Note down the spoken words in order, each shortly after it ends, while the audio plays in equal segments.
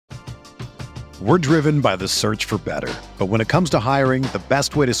We're driven by the search for better. But when it comes to hiring, the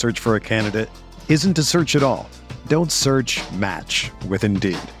best way to search for a candidate isn't to search at all. Don't search, match with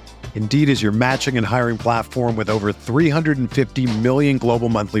Indeed. Indeed is your matching and hiring platform with over 350 million global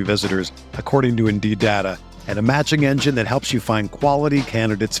monthly visitors, according to Indeed data, and a matching engine that helps you find quality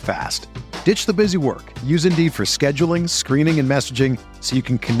candidates fast. Ditch the busy work. Use Indeed for scheduling, screening, and messaging so you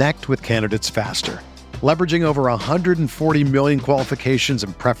can connect with candidates faster. Leveraging over 140 million qualifications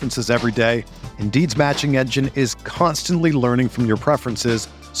and preferences every day, Indeed's matching engine is constantly learning from your preferences,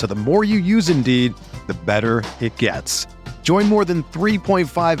 so the more you use Indeed, the better it gets. Join more than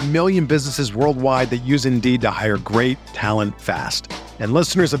 3.5 million businesses worldwide that use Indeed to hire great talent fast. And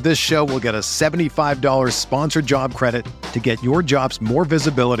listeners of this show will get a $75 sponsored job credit to get your jobs more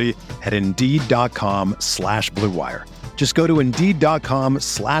visibility at Indeed.com/Blue Wire. Just go to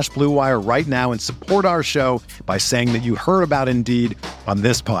Indeed.com/Blue Wire right now and support our show by saying that you heard about Indeed on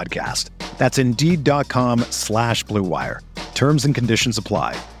this podcast. That's Indeed.com/Blue Wire. Terms and conditions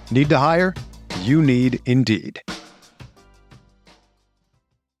apply. Need to hire? You need Indeed.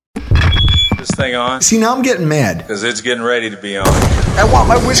 This thing on? See, now I'm getting mad. Because it's getting ready to be on. I want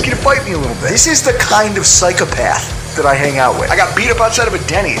my whiskey to fight me a little bit. This is the kind of psychopath that I hang out with. I got beat up outside of a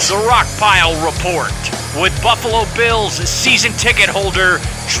Denny's. The Rockpile Report with Buffalo Bills season ticket holder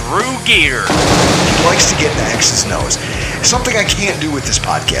Drew Gear. He likes to get in the X's nose. Something I can't do with this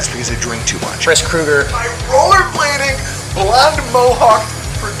podcast because I drink too much. Chris Kruger. My rollerblading, blonde mohawk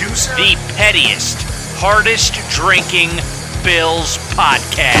producer. The pettiest, hardest drinking Bills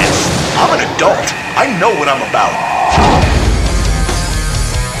podcast. I'm an adult. I know what I'm about.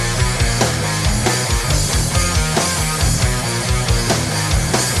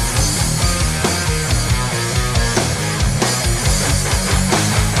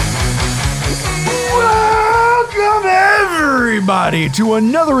 Welcome, everybody, to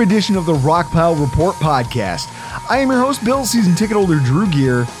another edition of the Rockpile Report podcast. I am your host, Bill, season ticket holder Drew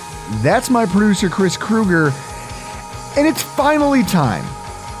Gear. That's my producer, Chris Kruger. And it's finally time.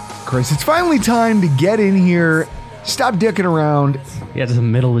 Chris, it's finally time to get in here, stop dicking around. Yeah, it's the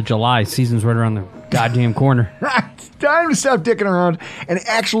middle of July. Season's right around the goddamn corner. It's time to stop dicking around and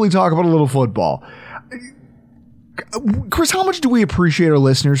actually talk about a little football. Chris, how much do we appreciate our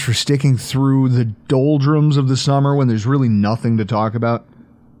listeners for sticking through the doldrums of the summer when there's really nothing to talk about?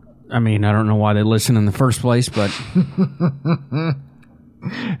 I mean, I don't know why they listen in the first place, but...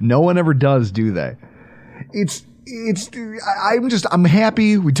 No one ever does, do they? I'm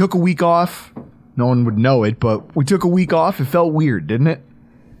happy we took a week off. No one would know it, but we took a week off. It felt weird, didn't it?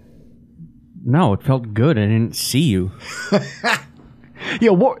 No, it felt good. I didn't see you.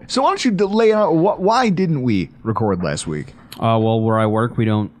 Yeah, so why don't you lay out why didn't we record last week? Well, where I work, we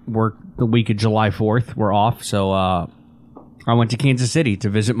don't work the week of July 4th. We're off, so I went to Kansas City to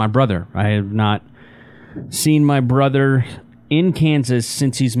visit my brother. I have not seen my brother in Kansas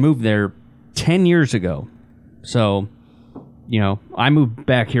since he's moved there 10 years ago. So, you know, I moved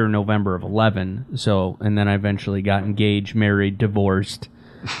back here in November of 11, and then I eventually got engaged, married, divorced,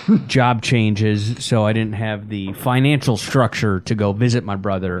 job changes, so I didn't have the financial structure to go visit my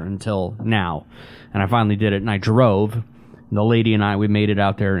brother until now. And I finally did it, and I drove. And the lady and I, we made it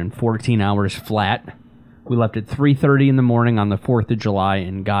out there in 14 hours flat. We left at 3:30 in the morning on the 4th of July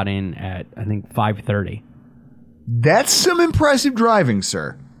and got in at, I think, 5:30. That's some impressive driving,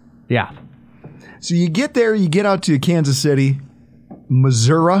 sir. Yeah. So you get there, you get out to Kansas City,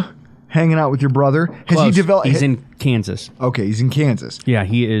 Missouri, hanging out with your brother. Close. He's in Kansas. Okay, he's in Kansas. Yeah,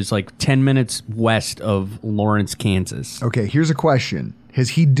 he is like 10 minutes west of Lawrence, Kansas. Okay, here's a question. Has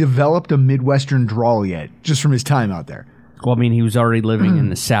he developed a Midwestern drawl yet, just from his time out there? Well, I mean, he was already living in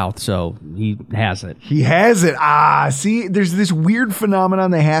the South, so he has it. He has it. See, there's this weird phenomenon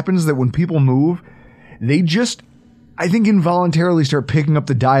that happens that when people move, they just... I think involuntarily start picking up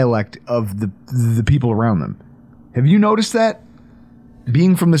the dialect of the people around them. Have you noticed that?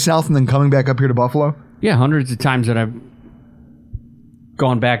 Being from the South and then coming back up here to Buffalo? Yeah, hundreds of times that I've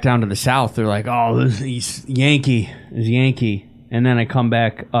gone back down to the South, they're like, oh, he's Yankee. And then I come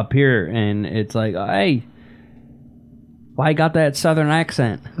back up here and it's like, hey, why I got that Southern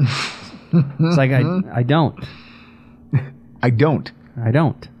accent? It's like, I don't. I don't.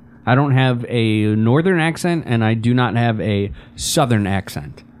 I don't have a northern accent, and I do not have a southern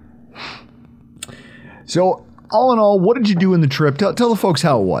accent. So, all in all, what did you do in the trip? Tell the folks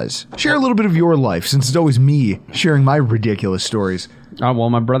how it was. Share a little bit of your life, since it's always me sharing my ridiculous stories. Well,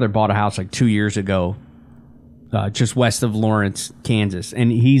 my brother bought a house like 2 years ago, just west of Lawrence, Kansas,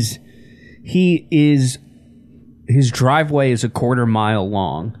 and his driveway is a quarter mile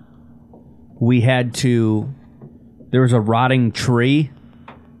long. There was a rotting tree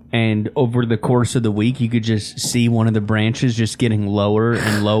And over the course of the week, you could just see one of the branches just getting lower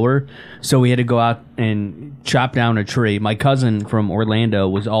and lower. So we had to go out and chop down a tree. My cousin from Orlando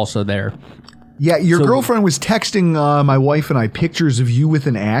was also there. Yeah, your girlfriend was texting my wife and I pictures of you with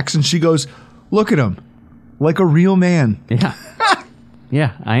an axe, and she goes, "Look at him, like a real man." Yeah.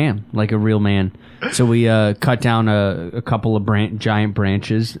 Yeah, I am like a real man. So we cut down a couple of giant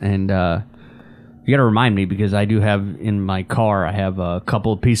branches, and you got to remind me because I do have in my car, I have a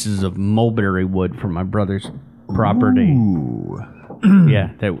couple of pieces of mulberry wood from my brother's property. Ooh. Yeah,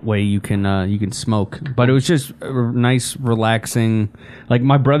 that way you can smoke. But it was just a nice, relaxing. Like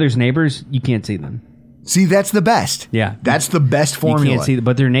my brother's neighbors, you can't see them. See, that's the best. Yeah, that's the best formula. You can't see them,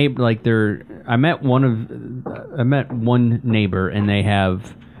 but their neighbor, like I met one neighbor, and they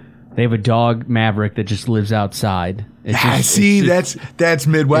have a dog, Maverick, that just lives outside. That's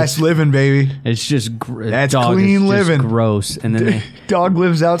Midwest living, baby. It's just that's clean living. Just gross, and then dog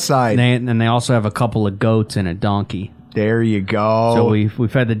lives outside. And they also have a couple of goats and a donkey. There you go. So we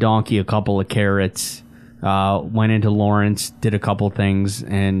fed the donkey a couple of carrots. Went into Lawrence, did a couple things,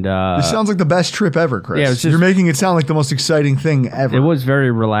 and this sounds like the best trip ever, Chris. Yeah, you're making it sound like the most exciting thing ever. It was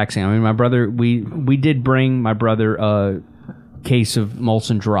very relaxing. I mean, my brother, we did bring my brother a case of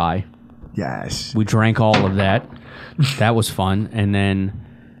Molson Dry. Yes, we drank all of that. That was fun, and then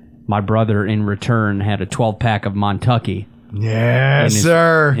my brother, in return, had a 12-pack of Montucky. Yes,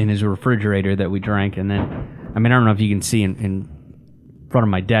 sir. In his refrigerator that we drank, and then. I mean, I don't know if you can see in front of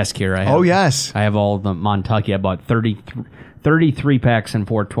my desk here. I have all of the Montucky. I bought 33 packs and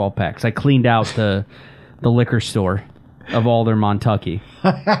 4 12-packs. I cleaned out the liquor store of all their Montucky.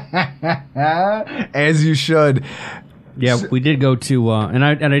 As you should. Yeah, we did go to,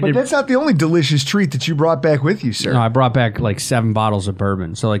 But that's not the only delicious treat that you brought back with you, sir. No, I brought back like 7 bottles of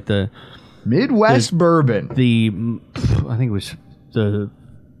bourbon. So like the Midwest bourbon. I think it was the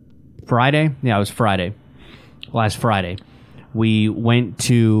Friday. Yeah, it was Friday. Last Friday, we went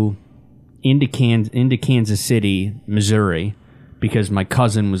into Kansas City, Missouri, because my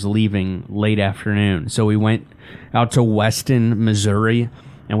cousin was leaving late afternoon. So we went out to Weston, Missouri,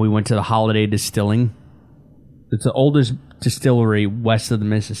 and we went to the Holiday Distilling. It's the oldest distillery west of the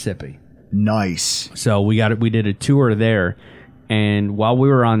Mississippi. Nice. So we did a tour there, and while we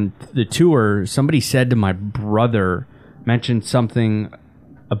were on the tour, somebody said to my brother, mentioned something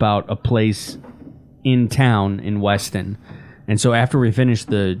about a place in town in Weston. And so after we finished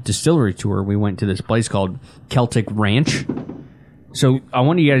the distillery tour, we went to this place called Celtic Ranch. So I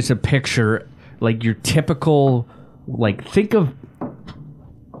want you guys to picture like your typical, like think of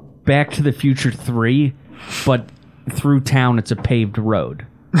Back to the Future 3, but through town it's a paved road.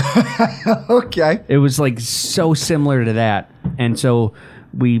 Okay. It was like so similar to that. And so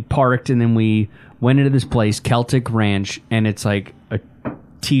we parked and then we went into this place, Celtic Ranch, and it's like a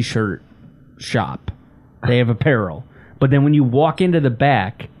t-shirt shop. They have apparel. But then when you walk into the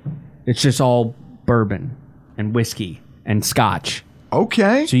back, it's just all bourbon and whiskey and scotch.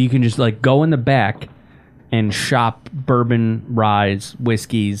 Okay. So you can just like go in the back and shop bourbon, ryes,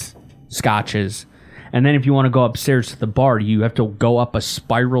 whiskeys, scotches. And then if you want to go upstairs to the bar, you have to go up a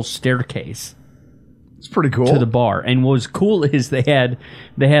spiral staircase. It's pretty cool. To the bar. And what was cool is they had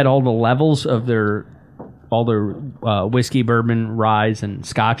all the levels of all their whiskey, bourbon, ryes, and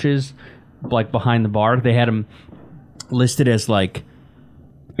scotches, like behind the bar. They had them listed as like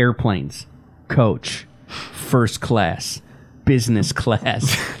airplanes, coach, first class, business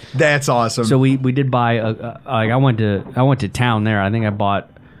class. That's awesome. So we did buy I went to town there. I think I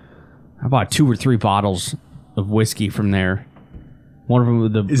bought 2 or 3 bottles of whiskey from there. One of them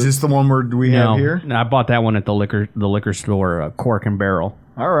with Is this the one we have here? No, I bought that one at the liquor store, Cork and Barrel.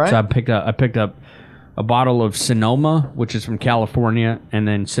 All right. So I picked up a bottle of Sonoma, which is from California, and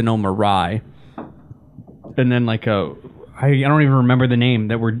then Sonoma Rye, and then like I don't even remember the name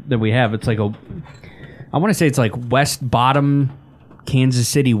that we have. It's like I want to say it's like West Bottom Kansas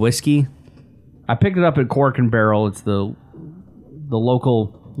City whiskey. I picked it up at Cork and Barrel. It's the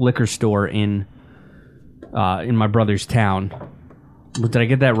local liquor store in my brother's town. Did I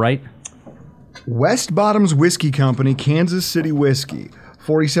get that right? West Bottoms Whiskey Company, Kansas City whiskey.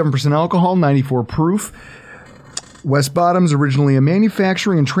 47% alcohol, 94 proof. West Bottoms, originally a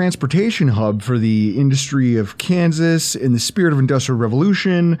manufacturing and transportation hub for the industry of Kansas in the spirit of industrial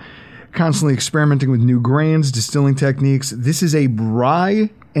revolution, constantly experimenting with new grains, distilling techniques. This is a rye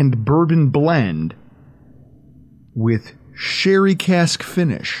and bourbon blend with sherry cask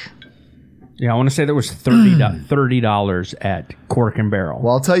finish. Yeah, I want to say there was $30 at Cork and Barrel.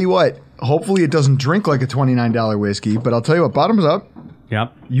 Well, I'll tell you what. Hopefully it doesn't drink like a $29 whiskey, but I'll tell you what, bottoms up.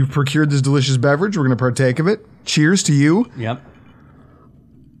 Yep. You've procured this delicious beverage. We're going to partake of it. Cheers to you. Yep.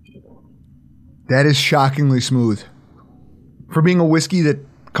 That is shockingly smooth. For being a whiskey that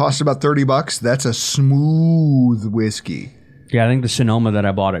costs about $30, that's a smooth whiskey. Yeah, I think the Sonoma that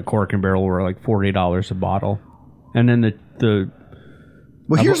I bought at Cork and Barrel were like $40 a bottle. And then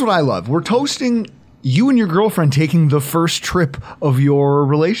Well, here's what I love. We're toasting you and your girlfriend taking the first trip of your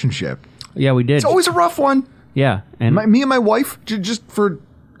relationship. Yeah, we did. It's always a rough one. Yeah. And Me and my wife,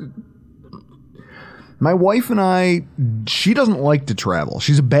 my wife and I, she doesn't like to travel.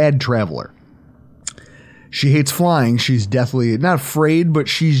 She's a bad traveler. She hates flying. She's deathly, not afraid, but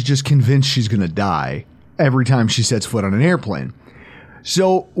she's just convinced she's going to die every time she sets foot on an airplane.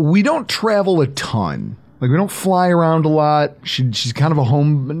 So we don't travel a ton. Like, we don't fly around a lot. She's kind of a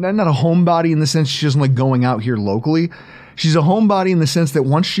not a homebody in the sense she doesn't like going out here locally. She's a homebody in the sense that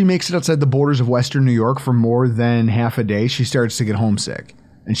once she makes it outside the borders of Western New York for more than half a day, she starts to get homesick.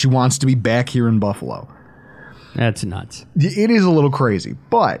 And she wants to be back here in Buffalo. That's nuts. It is a little crazy.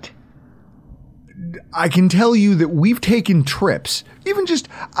 But I can tell you that we've taken trips, even just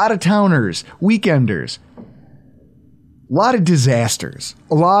out-of-towners, weekenders. A lot of disasters.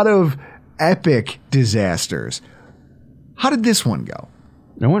 A lot of epic disasters. How did this one go?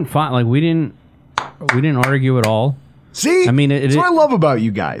 It went fine. Like, we didn't argue at all. See? I mean, that's what I love about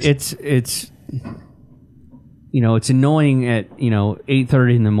you guys. It's it's annoying at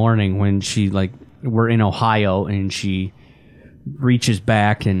 8:30 in the morning when she, like, we're in Ohio and she reaches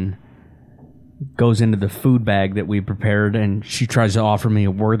back and goes into the food bag that we prepared and she tries to offer me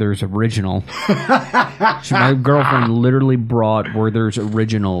a Werther's Original. My girlfriend literally brought Werther's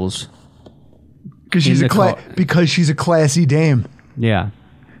Originals. Because she's a classy dame. Yeah.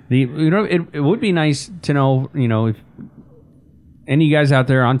 It would be nice to know, if any of you guys out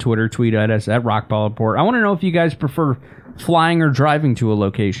there on Twitter, tweet at us at Rockpile Report. I want to know if you guys prefer flying or driving to a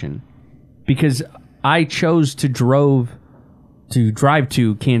location. Because I chose to drive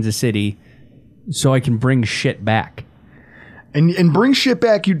to Kansas City so I can bring shit back. And bring shit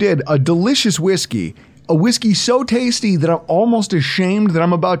back you did. A delicious whiskey. A whiskey so tasty that I'm almost ashamed that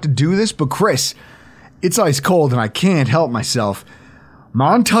I'm about to do this. But Chris, it's ice cold and I can't help myself.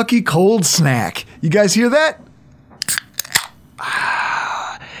 Montucky Cold Snack. You guys hear that?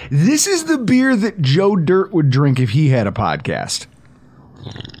 This is the beer that Joe Dirt would drink if he had a podcast.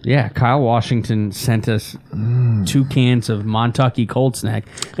 Yeah, Kyle Washington sent us 2 cans of Montucky Cold Snack.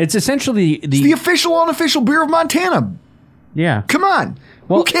 It's essentially it's the official, unofficial beer of Montana. Yeah. Come on.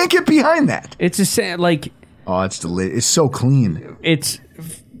 Well, who can't get behind that? It's like... Oh, it's delicious. It's so clean. It's...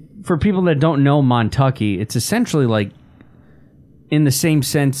 For people that don't know Montucky, it's essentially like in the same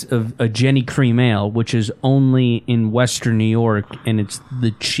sense of a Jenny Cream Ale, which is only in Western New York, and it's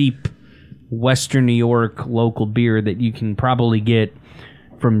the cheap Western New York local beer that you can probably get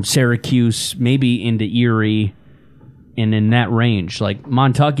from Syracuse, maybe into Erie, and in that range. Like,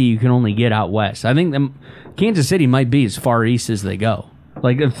 Montucky, you can only get out west. I think Kansas City might be as far east as they go.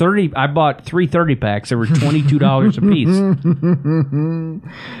 Like, I bought 3 30-packs. They were $22 a piece.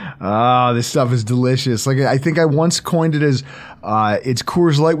 Ah, this stuff is delicious. Like, I think I once coined it as it's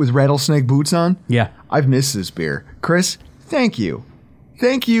Coors Light with rattlesnake boots on. Yeah. I've missed this beer. Chris, thank you.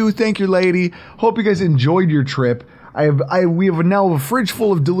 Thank you, lady. Hope you guys enjoyed your trip. We have now a fridge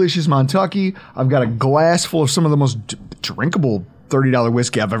full of delicious Montucky. I've got a glass full of some of the most drinkable $30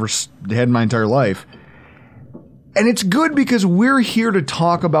 whiskey I've ever had in my entire life. And it's good because we're here to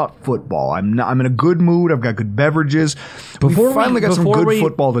talk about football. I'm in a good mood. I've got good beverages. We finally got some good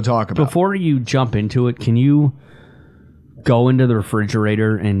football to talk about. Before you jump into it, can you go into the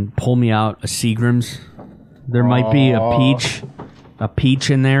refrigerator and pull me out a Seagram's? There might be a peach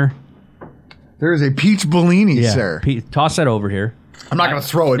in there. There is a peach Bellini, sir. Toss that over here. I'm not going to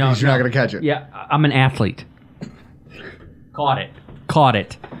throw it because you're not going to catch it. Yeah, I'm an athlete. Caught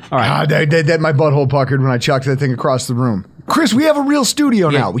it. All right. That my butthole puckered when I chucked that thing across the room. Chris, we have a real studio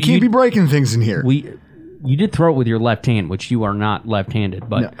now. We can't be breaking things in here. You did throw it with your left hand, which you are not left-handed.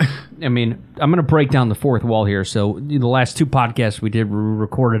 But, no. I mean, I'm going to break down the fourth wall here. So the last 2 podcasts we did were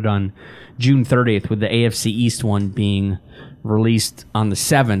recorded on June 30th, with the AFC East one being released on the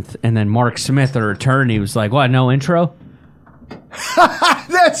 7th. And then Mark Smith, our attorney, was like, what, no intro?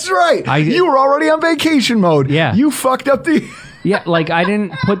 That's right. You were already on vacation mode. Yeah. You fucked up the... Yeah, like, I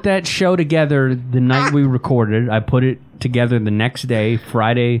didn't put that show together the night we recorded. I put it together the next day,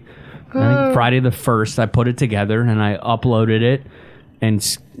 Friday the 1st. I put it together, and I uploaded it and,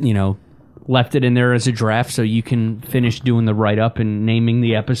 left it in there as a draft so you can finish doing the write-up and naming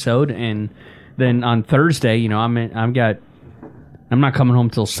the episode. And then on Thursday, I'm not coming home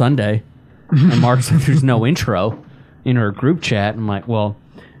till Sunday. And Mark's like, there's no intro in our group chat. I'm like, well...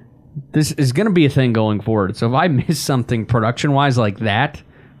 This is going to be a thing going forward. So if I miss something production-wise like that,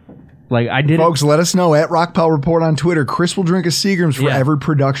 Like, I did. Folks, let us know at Rockpile Report on Twitter. Chris will drink a Seagram's for every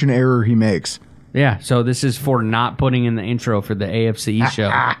production error he makes. Yeah, so this is for not putting in the intro for the AFC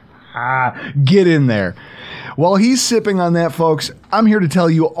show. Get in there. While he's sipping on that, folks, I'm here to tell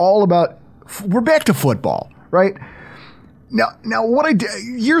you all about... We're back to football, right? Now what I did...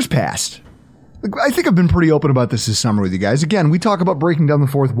 Years past. I think I've been pretty open about this summer with you guys. Again, we talk about breaking down the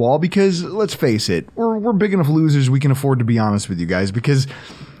fourth wall because, let's face it, we're big enough losers we can afford to be honest with you guys, because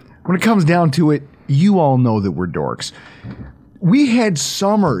when it comes down to it, you all know that we're dorks. We had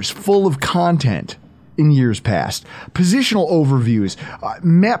summers full of content in years past. Positional overviews.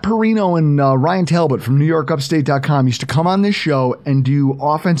 Matt Perino and Ryan Talbot from NewYorkUpstate.com used to come on this show and do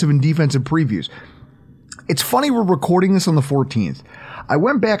offensive and defensive previews. It's funny we're recording this on the 14th. I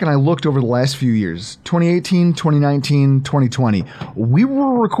went back and I looked over the last few years, 2018, 2019, 2020. We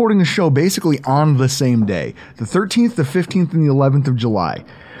were recording the show basically on the same day, the 13th, the 15th, and the 11th of July.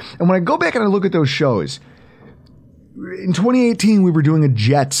 And when I go back and I look at those shows, in 2018, we were doing a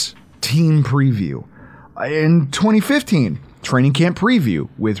Jets team preview. In 2015, training camp preview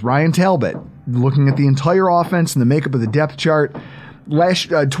with Ryan Talbot, looking at the entire offense and the makeup of the depth chart.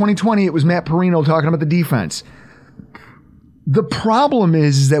 2020, it was Matt Perino talking about the defense. The problem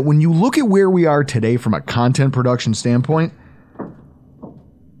is that when you look at where we are today from a content production standpoint,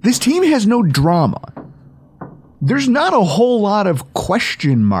 this team has no drama. There's not a whole lot of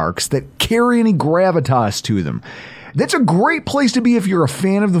question marks that carry any gravitas to them. That's a great place to be if you're a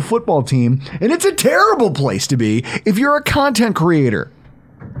fan of the football team, and it's a terrible place to be if you're a content creator.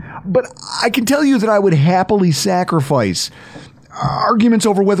 But I can tell you that I would happily sacrifice arguments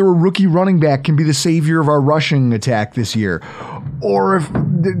over whether a rookie running back can be the savior of our rushing attack this year, or if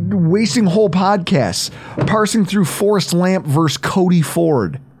wasting whole podcasts parsing through Forrest Lamp versus Cody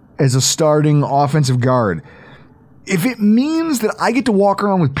Ford as a starting offensive guard. If it means that I get to walk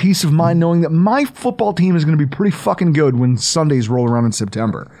around with peace of mind knowing that my football team is going to be pretty fucking good when Sundays roll around in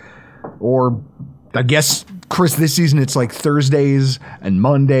September. Or, I guess, Chris, this season it's like Thursdays and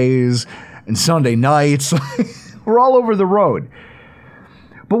Mondays and Sunday nights. We're all over the road.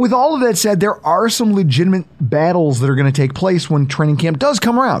 But with all of that said, there are some legitimate battles that are going to take place when training camp does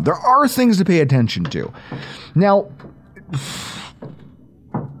come around. There are things to pay attention to. Now,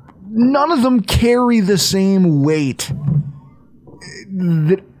 none of them carry the same weight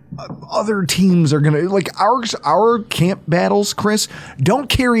that other teams are going to... Like, our camp battles, Chris, don't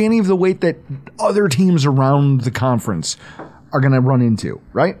carry any of the weight that other teams around the conference are going to run into,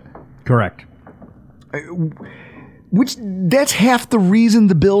 right? Correct. Which, that's half the reason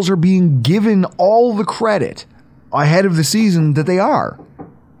the Bills are being given all the credit ahead of the season that they are.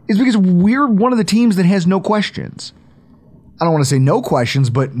 Is because we're one of the teams that has no questions. I don't want to say no questions,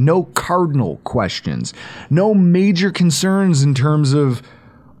 but no cardinal questions. No major concerns in terms of,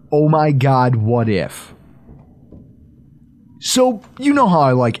 oh my God, what if? So, you know how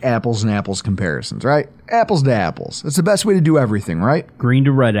I like apples and apples comparisons, right? Apples to apples. That's the best way to do everything, right? Green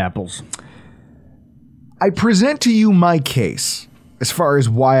to red apples. I present to you my case as far as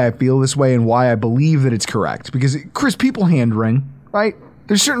why I feel this way and why I believe that it's correct. Because, Chris, people hand wring, right?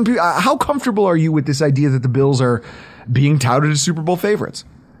 There's certain people. How comfortable are you with this idea that the Bills are being touted as Super Bowl favorites?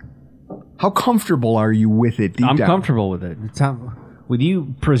 How comfortable are you with it deep down? I'm comfortable with it. With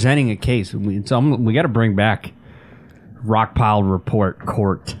you presenting a case, we got to bring back Rockpile Report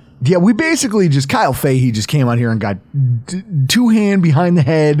Court. Yeah, we basically just, Kyle Fahey just came out here and got two-hand behind the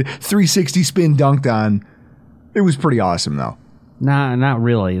head, 360 spin dunked on. It was pretty awesome, though. Nah, not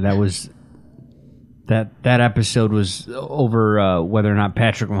really. That was... That episode was over whether or not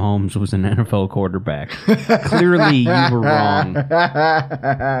Patrick Mahomes was an NFL quarterback. Clearly, you were wrong.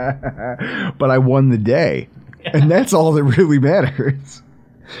 But I won the day. And that's all that really matters.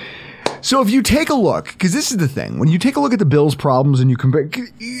 So if you take a look, because this is the thing, when you take a look at the Bills' problems and you compare,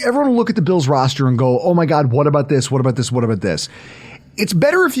 everyone will look at the Bills' roster and go, oh my God, what about this? What about this? What about this? It's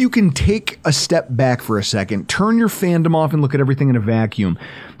better if you can take a step back for a second, turn your fandom off and look at everything in a vacuum.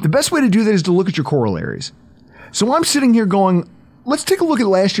 The best way to do that is to look at your corollaries. So I'm sitting here going, let's take a look at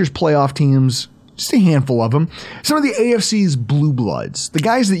last year's playoff teams, just a handful of them. Some of the AFC's blue bloods, the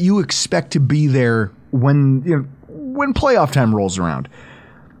guys that you expect to be there when playoff time rolls around.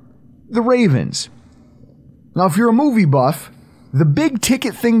 The Ravens. Now, if you're a movie buff, the big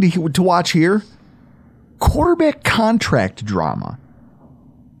ticket thing to watch here, quarterback contract drama.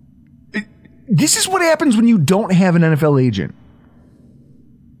 This is what happens when you don't have an NFL agent.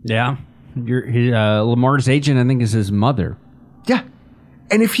 Yeah. Lamar's agent, I think, is his mother. Yeah.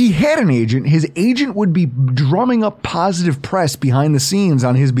 And if he had an agent, his agent would be drumming up positive press behind the scenes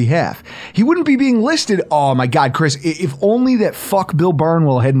on his behalf. He wouldn't be being listed. Oh my God, Chris, if only that fuck Bill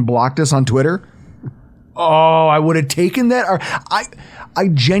Barnwell hadn't blocked us on Twitter. Oh, I would have taken that. I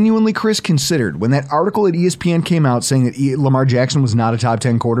genuinely, Chris, considered when that article at ESPN came out saying that Lamar Jackson was not a top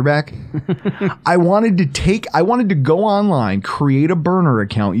 10 quarterback. I wanted to go online, create a burner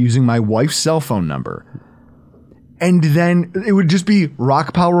account using my wife's cell phone number. And then it would just be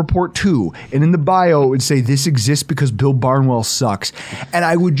Rockpile Report 2. And in the bio, it would say, this exists because Bill Barnwell sucks. And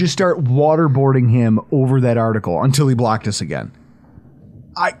I would just start waterboarding him over that article until he blocked us again.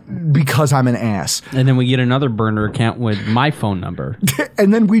 Because I'm an ass. And then we get another burner account with my phone number.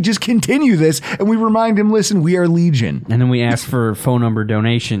 And then we just continue this and we remind him, listen, we are Legion. And then we ask for phone number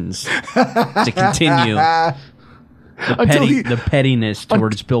donations to continue. The pettiness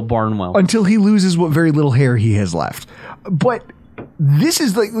towards Bill Barnwell. Until he loses what very little hair he has left. But this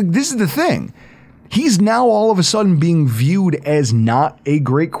is the thing. He's now all of a sudden being viewed as not a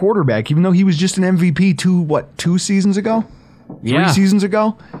great quarterback, even though he was just an MVP 2 seasons ago? 3 seasons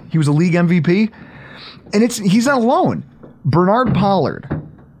ago? He was a league MVP? And he's not alone. Bernard Pollard,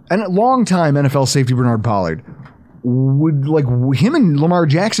 and a longtime NFL safety Bernard Pollard, him and Lamar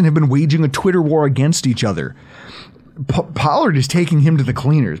Jackson have been waging a Twitter war against each other. Pollard is taking him to the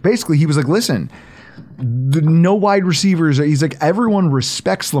cleaners. Basically, he was like, listen, no wide receivers. He's like, everyone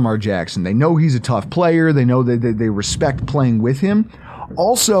respects Lamar Jackson. They know he's a tough player. They know that they respect playing with him.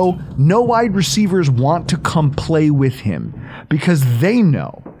 Also, no wide receivers want to come play with him because they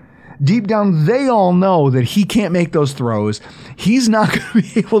know, deep down, they all know that he can't make those throws. He's not going to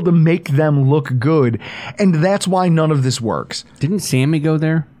be able to make them look good. And that's why none of this works. Didn't Sammy go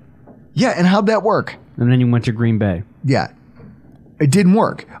there? Yeah, and how'd that work? And then he went to Green Bay. Yeah, it didn't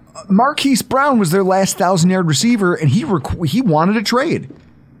work. Marquise Brown was their last 1,000-yard receiver, and he wanted a trade.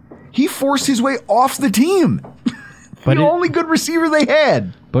 He forced his way off the team. But the only good receiver they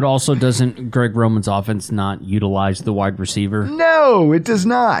had. But also, doesn't Greg Roman's offense not utilize the wide receiver? No, it does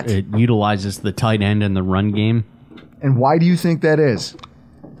not. It utilizes the tight end in the run game. And why do you think that is?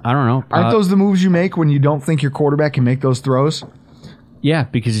 I don't know. Aren't those the moves you make when you don't think your quarterback can make those throws? Yeah,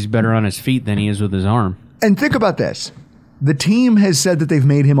 because he's better on his feet than he is with his arm. And think about this. The team has said that they've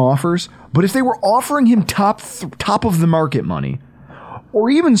made him offers, but if they were offering him top of the market money, or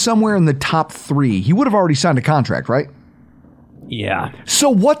even somewhere in the top 3, he would have already signed a contract, right? Yeah. So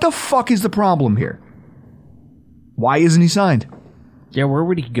what the fuck is the problem here? Why isn't he signed? Yeah, where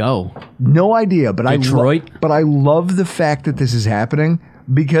would he go? No idea, but Detroit? I love the fact that this is happening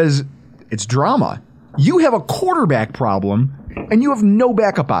because it's drama. You have a quarterback problem and you have no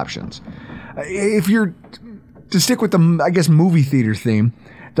backup options. If you're to stick with the, I guess, movie theater theme,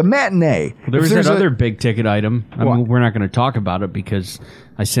 the matinee. Well, there was that other big ticket item. I mean, we're not going to talk about it because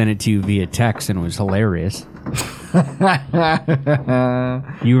I sent it to you via text and it was hilarious.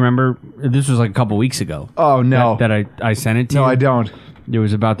 You remember? This was like a couple weeks ago. Oh, no. That I sent it to you? No, I don't. It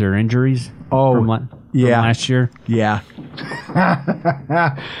was about their injuries from last year. Yeah.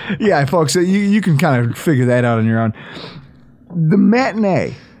 Yeah, folks, you can kind of figure that out on your own. The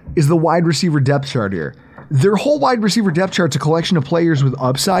matinee is the wide receiver depth chart here. Their whole wide receiver depth chart's a collection of players with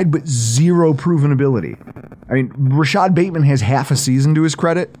upside but zero proven ability. I mean, Rashad Bateman has half a season to his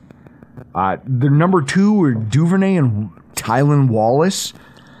credit. Their number 2 are Duvernay and Tylan Wallace.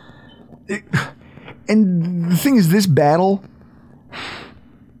 And the thing is, this battle,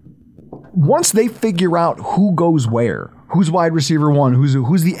 once they figure out who goes where, who's wide receiver 1,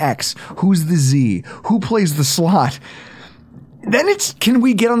 who's the X, who's the Z, who plays the slot, then it's, can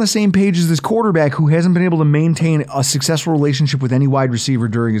we get on the same page as this quarterback who hasn't been able to maintain a successful relationship with any wide receiver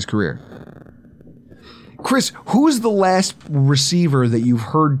during his career? Chris, who's the last receiver that you've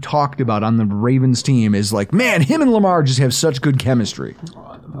heard talked about on the Ravens team is like, man, him and Lamar just have such good chemistry?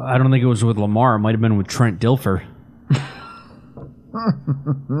 I don't think it was with Lamar. It might have been with Trent Dilfer.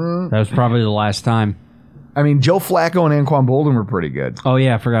 That was probably the last time. I mean, Joe Flacco and Anquan Boldin were pretty good. Oh,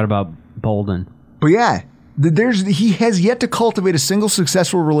 yeah, I forgot about Boldin. But yeah, he has yet to cultivate a single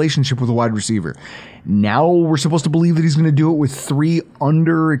successful relationship with a wide receiver. Now we're supposed to believe that he's going to do it with 3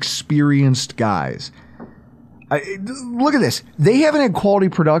 underexperienced guys. Look at this. They haven't had quality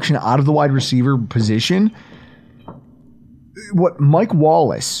production out of the wide receiver position. Mike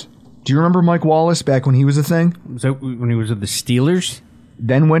Wallace. Do you remember Mike Wallace back when he was a thing? Was that when he was with the Steelers?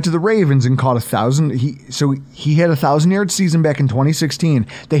 Then went to the Ravens and caught 1,000. He had a 1,000-yard season back in 2016.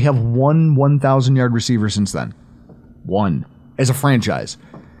 They have one 1,000-yard receiver since then. One. As a franchise.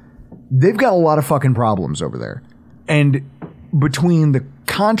 They've got a lot of fucking problems over there. And between the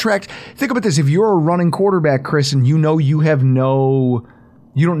contract, think about this. If you're a running quarterback, Chris, and you know you have no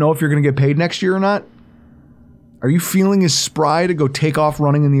You don't know if you're going to get paid next year or not? Are you feeling as spry to go take off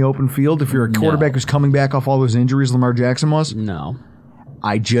running in the open field if you're a quarterback who's coming back off all those injuries Lamar Jackson was? No.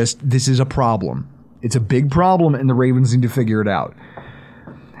 This is a problem. It's a big problem, and the Ravens need to figure it out.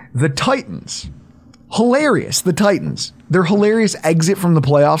 The Titans. Hilarious, the Titans. Their hilarious exit from the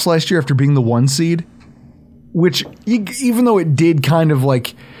playoffs last year after being the 1 seed, which, even though it did kind of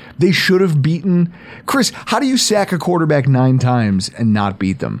like, they should have beaten. Chris, how do you sack a quarterback 9 times and not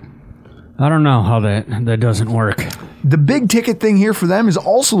beat them? I don't know how that doesn't work. The big ticket thing here for them is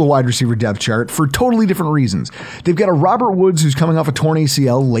also the wide receiver depth chart for totally different reasons. They've got a Robert Woods who's coming off a torn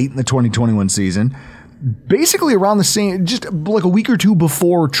ACL late in the 2021 season, basically around the same, just like a week or two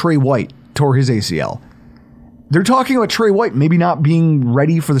before Trey White tore his ACL. They're talking about Trey White maybe not being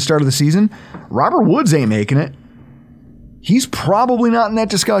ready for the start of the season. Robert Woods ain't making it. He's probably not in that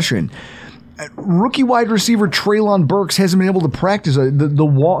discussion. Rookie wide receiver Treylon Burks hasn't been able to practice. The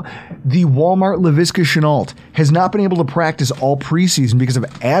Walmart Laviska Shenault has not been able to practice all preseason because of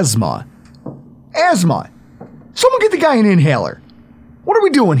asthma. Asthma. Someone get the guy an inhaler. What are we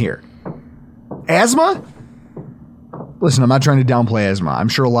doing here? Asthma? Listen, I'm not trying to downplay asthma. I'm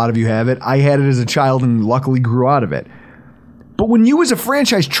sure a lot of you have it. I had it as a child and luckily grew out of it. But when you as a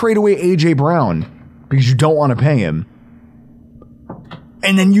franchise trade away A.J. Brown because you don't want to pay him,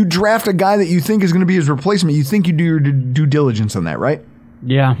 and then you draft a guy that you think is going to be his replacement, you think you do your due diligence on that, right?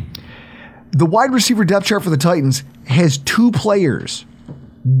 Yeah. The wide receiver depth chart for the Titans has 2 players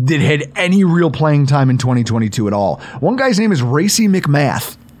that had any real playing time in 2022 at all. One guy's name is Racey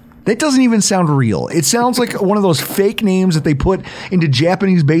McMath. That doesn't even sound real. It sounds like one of those fake names that they put into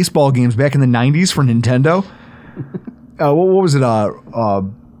Japanese baseball games back in the 90s for Nintendo. What was it?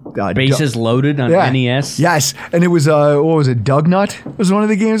 Bases loaded on NES? Yes. And it was, what was it? Dugnut was one of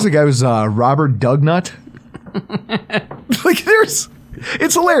the games. The guy was Robert Dugnut.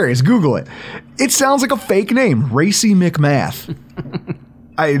 It's hilarious. Google it. It sounds like a fake name. Racey McMath.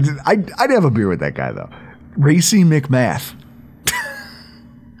 I'd have a beer with that guy, though. Racey McMath.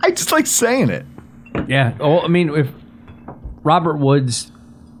 I just like saying it. Yeah. Well, I mean, if Robert Woods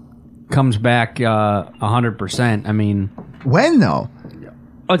comes back 100%, I mean... When, though?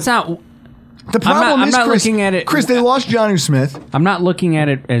 It's not... The problem is, Chris, looking at it... Chris, they lost Jonnu Smith. I'm not looking at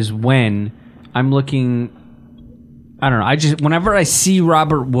it as when. I'm looking... I don't know. Whenever I see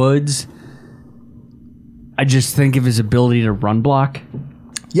Robert Woods, I just think of his ability to run block.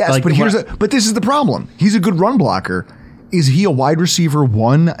 Yes, but but this is the problem. He's a good run blocker. Is he a wide receiver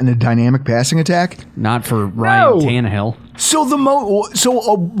 1 in a dynamic passing attack? Not for Ryan Tannehill. So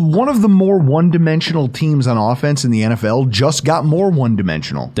one of the more one-dimensional teams on offense in the NFL just got more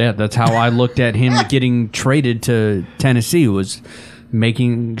one-dimensional. Yeah, that's how I looked at him getting traded to Tennessee, was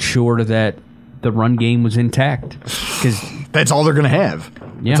making sure that the run game was intact. Because that's all they're going to have.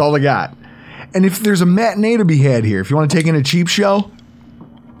 Yeah. That's all they got. And if there's a matinee to be had here, if you want to take in a cheap show,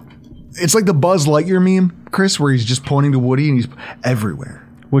 it's like the Buzz Lightyear meme, Chris, where he's just pointing to Woody and he's everywhere.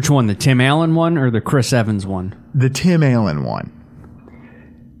 Which one, the Tim Allen one or the Chris Evans one? The Tim Allen one.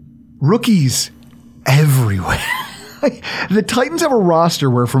 Rookies everywhere. The Titans have a roster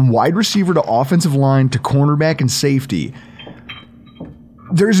where from wide receiver to offensive line to cornerback and safety,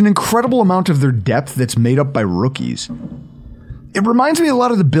 there's an incredible amount of their depth that's made up by rookies. It reminds me a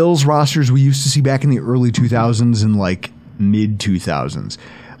lot of the Bills rosters we used to see back in the early 2000s and like mid 2000s.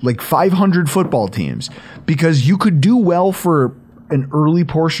 Like 500 football teams, because you could do well for an early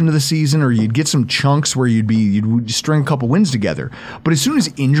portion of the season, or you'd get some chunks where you'd string a couple wins together. But as soon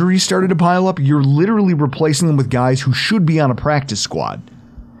as injuries started to pile up, you're literally replacing them with guys who should be on a practice squad.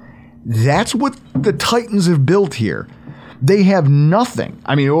 That's what the Titans have built here. They have nothing.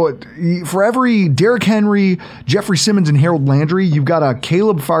 I mean, for every Derrick Henry, Jeffrey Simmons, and Harold Landry, you've got a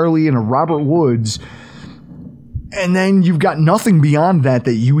Caleb Farley and a Robert Woods. And then you've got nothing beyond that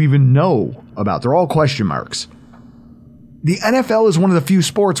you even know about. They're all question marks. The NFL is one of the few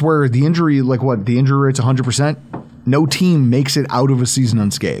sports where the injury rate's 100%. No team makes it out of a season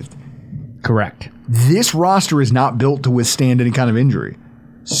unscathed. Correct. This roster is not built to withstand any kind of injury.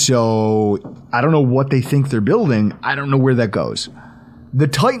 So I don't know what they think they're building. I don't know where that goes. The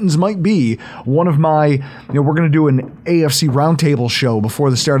Titans might be one of my, we're going to do an AFC roundtable show before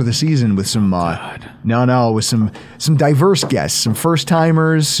the start of the season with some, with some diverse guests, some first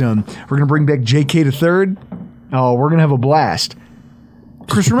timers. We're going to bring back JK the third. Oh, we're going to have a blast.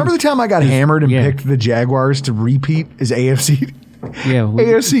 Chris, remember the time I got hammered and picked the Jaguars to repeat as AFC?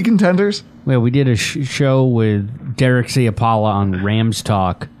 AFC contenders? Well, we did a show with Derek Ciapala on Rams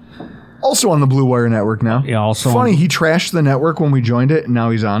Talk. Also on the Blue Wire Network now. Yeah, also. Funny, he trashed the network when we joined it, and now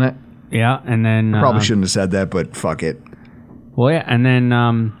he's on it. Yeah, and then... Probably shouldn't have said that, but fuck it. Well, yeah, and then,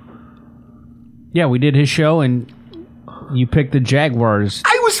 we did his show, and you picked the Jaguars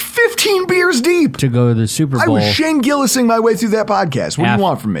I was 15 beers deep. to go to the Super I Bowl. was Shane Gillising my way through that podcast. What do you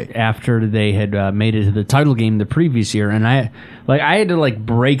want from me? After they had made it to the title game the previous year, and I had to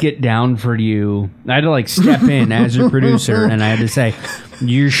break it down for you. I had to step in as a producer, and I had to say,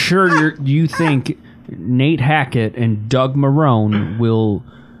 "You're sure you think Nate Hackett and Doug Marrone will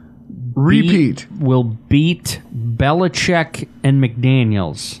beat Belichick and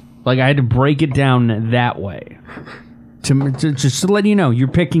McDaniels?" I had to break it down that way. To just to let you know, you're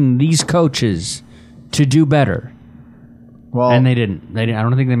picking these coaches to do better. Well, and they didn't. I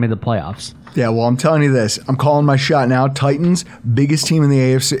don't think they made the playoffs. Yeah, well, I'm telling you this. I'm calling my shot now. Titans, biggest team in the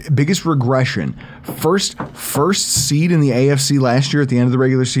AFC, biggest regression. First seed in the AFC last year at the end of the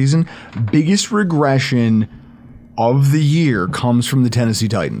regular season. Biggest regression of the year comes from the Tennessee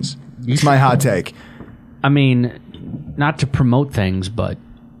Titans. It's my hot take. I mean, not to promote things, but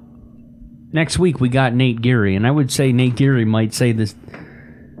next week we got Nate Geary, and I would say Nate Geary might say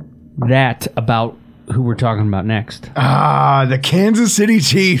that about who we're talking about next. The Kansas City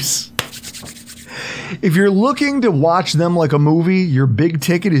Chiefs. If you're looking to watch them like a movie, your big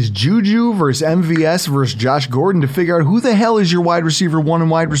ticket is Juju versus MVS versus Josh Gordon to figure out who the hell is your wide receiver 1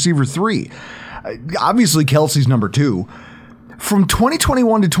 and wide receiver 3. Obviously, Kelsey's number 2. From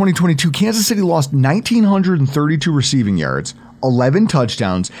 2021 to 2022, Kansas City lost 1,932 receiving yards, 11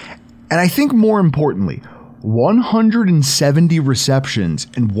 touchdowns, and I think more importantly, 170 receptions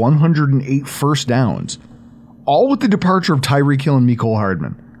and 108 first downs, all with the departure of Tyreek Hill and Mecole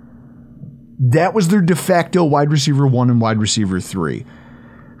Hardman. That was their de facto wide receiver 1 and wide receiver 3.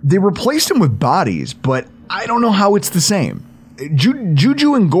 They replaced him with bodies, but I don't know how it's the same.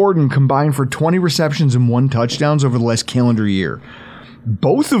 Juju and Gordon combined for 20 receptions and 1 touchdowns over the last calendar year.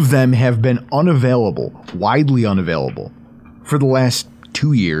 Both of them have been widely unavailable, for the last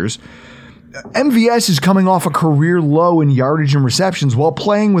 2 years. MVS is coming off a career low in yardage and receptions while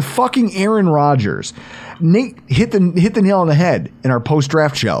playing with fucking Aaron Rodgers. Nate hit the nail on the head in our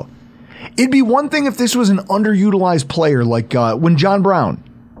post-draft show. It'd be one thing if this was an underutilized player like when John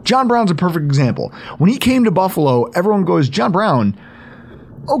Brown's a perfect example. When he came to Buffalo, everyone goes, John Brown,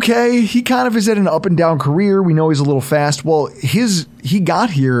 okay, he kind of is at an up and down career. We know he's a little fast. Well, he got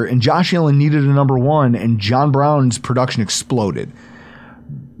here and Josh Allen needed a number 1 and John Brown's production exploded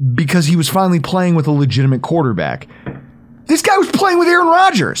because he was finally playing with a legitimate quarterback. This guy was playing with Aaron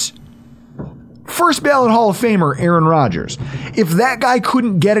Rodgers. First ballot Hall of Famer, Aaron Rodgers. If that guy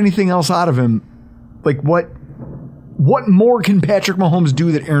couldn't get anything else out of him, what more can Patrick Mahomes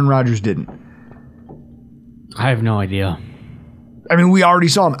do that Aaron Rodgers didn't? I have no idea. I mean, we already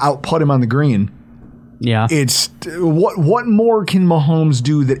saw him output him on the green. Yeah. It's what more can Mahomes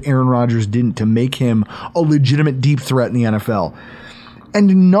do that Aaron Rodgers didn't to make him a legitimate deep threat in the NFL?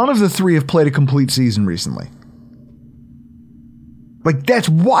 And none of the 3 have played a complete season recently. That's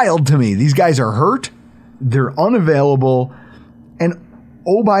wild to me. These guys are hurt. They're unavailable. And,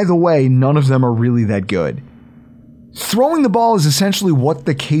 oh, by the way, none of them are really that good. Throwing the ball is essentially what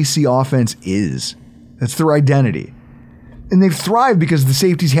the KC offense is. That's their identity. And they've thrived because the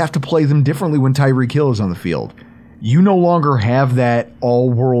safeties have to play them differently when Tyreek Hill is on the field. You no longer have that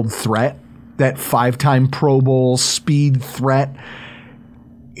all-world threat, that 5-time Pro Bowl speed threat.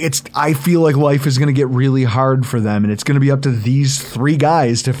 I feel like life is going to get really hard for them, and it's going to be up to these 3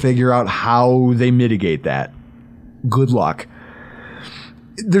 guys to figure out how they mitigate that. Good luck.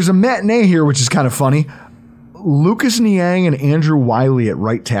 There's a matinee here, which is kind of funny. Lucas Niang and Andrew Wiley at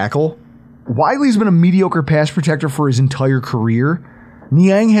right tackle. Wiley's been a mediocre pass protector for his entire career.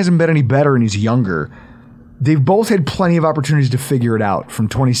 Niang hasn't been any better, and he's younger. They've both had plenty of opportunities to figure it out from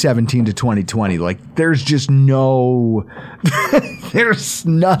 2017 to 2020. There's just there's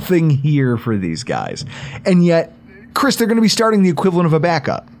nothing here for these guys. And yet, Chris, they're going to be starting the equivalent of a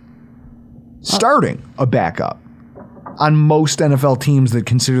backup. Starting a backup on most NFL teams that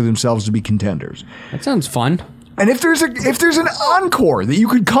consider themselves to be contenders. That sounds fun. And if there's an encore that you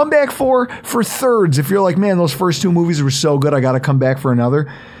could come back for thirds, if you're like, man, those first 2 movies were so good, I got to come back for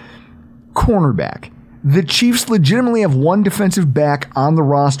another. Cornerback. The Chiefs legitimately have 1 defensive back on the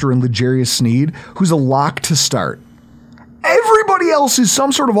roster in L'Jarius Sneed, who's a lock to start. Everybody else is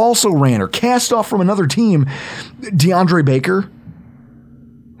some sort of also-ran or cast off from another team. DeAndre Baker.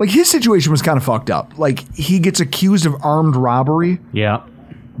 His situation was kind of fucked up. He gets accused of armed robbery. Yeah.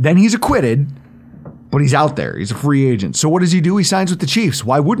 Then he's acquitted, but he's out there. He's a free agent. So what does he do? He signs with the Chiefs.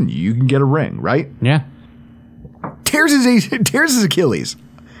 Why wouldn't you? You can get a ring, right? Yeah. Tears his Achilles.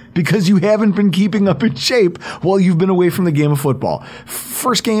 Because you haven't been keeping up in shape while you've been away from the game of football.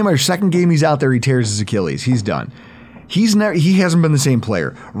 First game or second game he's out there, he tears his Achilles. He's done. He hasn't been the same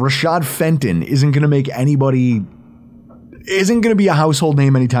player. Rashad Fenton isn't going to be a household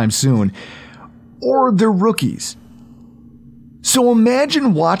name anytime soon. Or they're rookies. So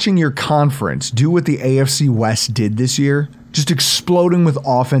imagine watching your conference do what the AFC West did this year, just exploding with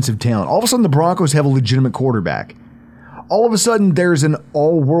offensive talent. All of a sudden, the Broncos have a legitimate quarterback. All of a sudden, there's an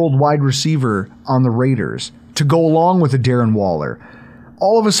all-world wide receiver on the Raiders to go along with a Darren Waller.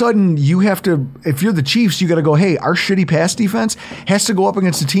 All of a sudden, you have to, if you're the Chiefs, you got to go, hey, our shitty pass defense has to go up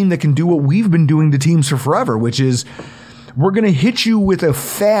against a team that can do what we've been doing to teams for forever, which is we're going to hit you with a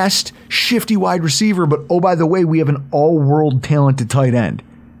fast, shifty wide receiver, but oh, by the way, we have an all-world talented tight end.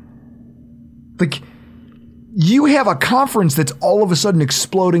 Like, you have a conference that's all of a sudden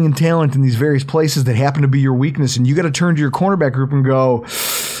exploding in talent in these various places that happen to be your weakness, and you got to turn to your cornerback group and go,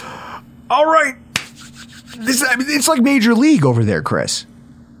 all right, it's like Major League over there, Chris.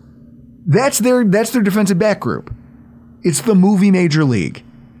 That's their defensive back group. It's the movie Major League.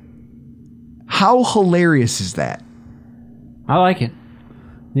 How hilarious is that? I like it.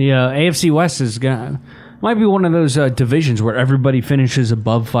 The AFC West might be one of those divisions where everybody finishes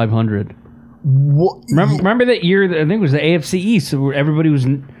above 500. Remember that year? I think it was the AFC East, where everybody was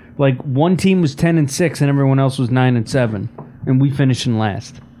like one team was 10-6 and everyone else was 9-7, and we finished in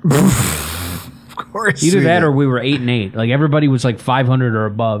last. Of course, either that or we were 8-8. Like everybody was like 500 or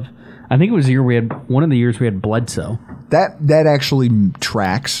above. I think it was the year one of the years we had Bledsoe. That actually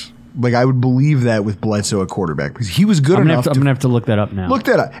tracks. Like, I would believe that with Bledsoe at quarterback because he was good enough. I'm gonna have to look that up now. Look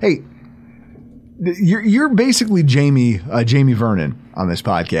that up. Hey, you're basically Jamie Vernon on this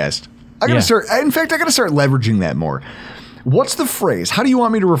podcast. I gotta start. In fact, I gotta start leveraging that more. What's the phrase? How do you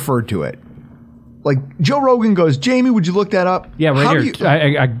want me to refer to it? Like Joe Rogan goes, Jamie, would you look that up? Yeah, right here.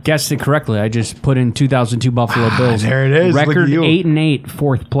 I guessed it correctly. I just put in 2002 Buffalo Bills. There it is. Record 8-8,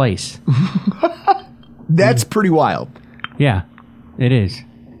 fourth place. That's pretty wild. Yeah, it is.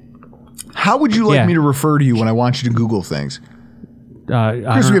 How would you like me to refer to you when I want you to Google things?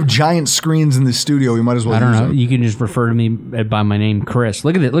 Chris, we have giant screens in the studio. We might as well use them. You can just refer to me by my name, Chris.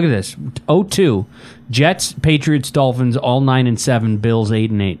 Look at it. Look at this. 0-2. Jets, Patriots, Dolphins, all 9-7. Bills,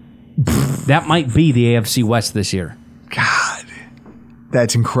 8-8. That might be the AFC West this year. God,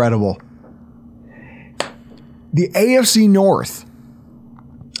 that's incredible. The AFC North.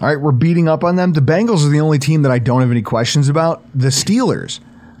 All right, we're beating up on them. The Bengals are the only team that I don't have any questions about. The Steelers.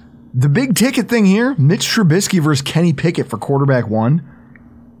 The big ticket thing here, Mitch Trubisky versus Kenny Pickett for quarterback one.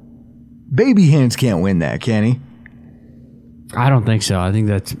 Baby hands can't win that, can he? I don't think so. I think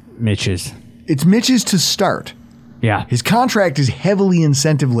that's Mitch's. It's Mitch's to start. Yeah. His contract is heavily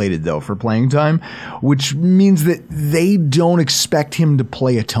incentive-lated, though, for playing time, which means that they don't expect him to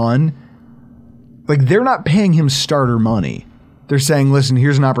play a ton. Like, they're not paying him starter money. They're saying, listen,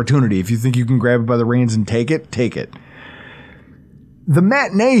 here's an opportunity. If you think you can grab it by the reins and take it, take it. The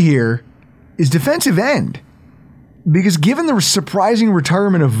matinee here is defensive end. Because given the surprising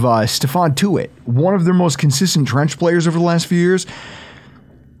retirement of Stephon Tuitt, one of their most consistent trench players over the last few years,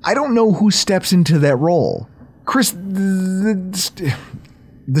 I don't know who steps into that role. Chris, the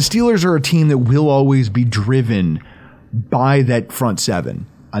Steelers are a team that will always be driven by that front seven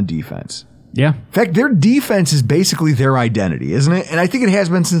on defense. Yeah. In fact, their defense is basically their identity, isn't it? And I think it has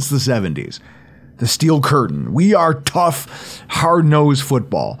been since the 70s. The Steel Curtain. We are tough, hard-nosed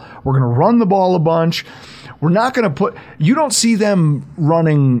football. We're going to run the ball a bunch. We're not going to put... You don't see them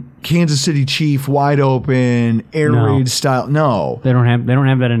running Kansas City Chief wide open, air raid style. No. They don't have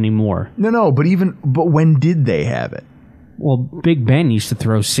that anymore. No. But when did they have it? Well, Big Ben used to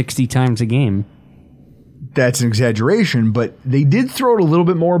throw 60 times a game. That's an exaggeration, but they did throw it a little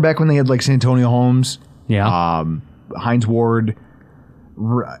bit more back when they had like Santonio Holmes. Yeah. Hines Ward.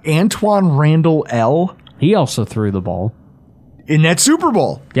 Antoine Randall L. He also threw the ball. In that Super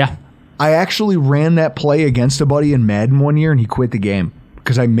Bowl. Yeah. I actually ran that play against a buddy in Madden one year, and he quit the game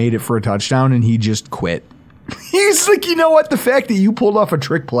because I made it for a touchdown, and he just quit. He's like, you know what? The fact that you pulled off a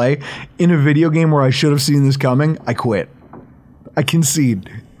trick play in a video game where I should have seen this coming, I quit. I concede.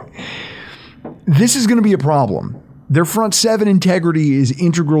 This is going to be a problem. Their front seven integrity is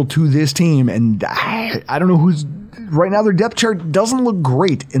integral to this team, and I don't know who's... Right now, their depth chart doesn't look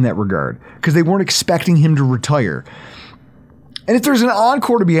great in that regard because they weren't expecting him to retire. And if there's an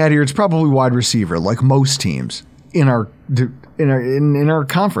encore to be had here, it's probably wide receiver, like most teams in our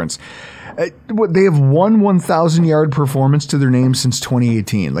conference. They have one 1,000-yard performance to their name since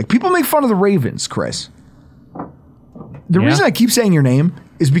 2018. Like, people make fun of the Ravens, Chris. The reason I keep saying your name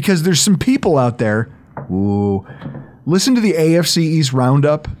is because there's some people out there. Ooh, listen to the AFC East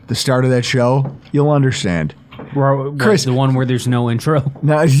Roundup, the start of that show. You'll understand. Chris, the one where there's no intro.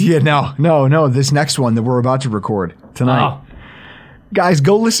 No, this next one that we're about to record tonight. Oh. Guys,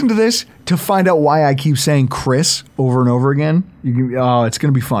 go listen to this to find out why I keep saying Chris over and over again. It's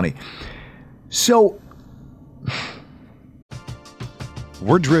going to be funny. So,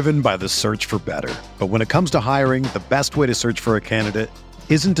 We're driven by the search for better. But when it comes to hiring, the best way to search for a candidate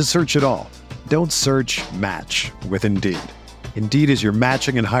isn't to search at all. Don't search, match with Indeed. Indeed is your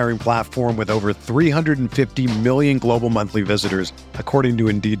matching and hiring platform with over 350 million global monthly visitors, according to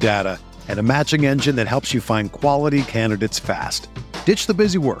Indeed data, and a matching engine that helps you find quality candidates fast. Ditch the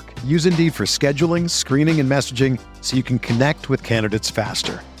busy work. Use Indeed for scheduling, screening, and messaging so you can connect with candidates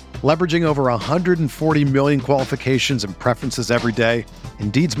faster. Leveraging over 140 million qualifications and preferences every day,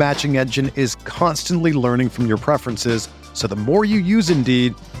 Indeed's matching engine is constantly learning from your preferences, so the more you use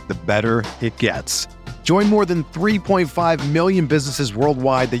Indeed, the better it gets. Join more than 3.5 million businesses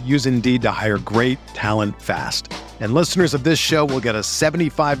worldwide that use Indeed to hire great talent fast. And listeners of this show will get a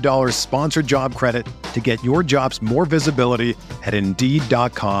 $75 sponsored job credit to get your jobs more visibility at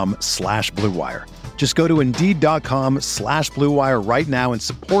Indeed.com/Blue Wire. Just go to Indeed.com/Blue Wire right now and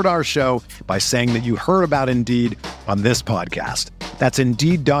support our show by saying that you heard about Indeed on this podcast. That's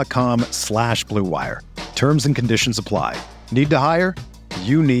Indeed.com/Blue Wire. Terms and conditions apply. Need to hire?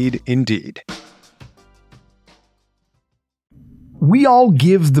 You need Indeed. we all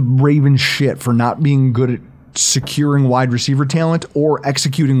give the Ravens shit for not being good at securing wide receiver talent or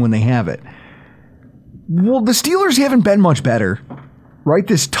executing when they have it. Well, the Steelers haven't been much better, right?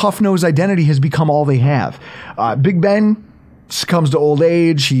 This tough-nosed identity has become all they have. Big Ben succumbs to old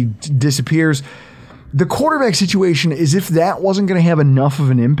age. He disappears. The quarterback situation is, if that wasn't going to have enough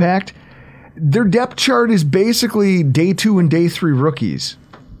of an impact, their depth chart is basically day 2 and day 3 rookies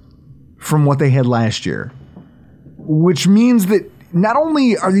from what they had last year, which means that not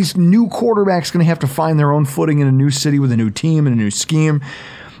only are these new quarterbacks going to have to find their own footing in a new city with a new team and a new scheme,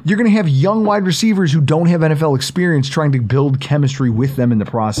 you're going to have young wide receivers who don't have NFL experience trying to build chemistry with them in the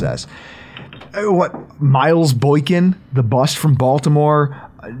process. Miles Boykin, the bust from Baltimore,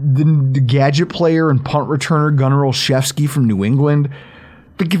 the gadget player and punt returner Gunnar Olszewski from New England.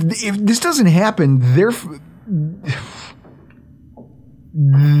 Like if this doesn't happen,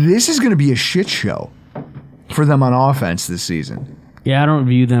 this is going to be a shit show for them on offense this season. Yeah, I don't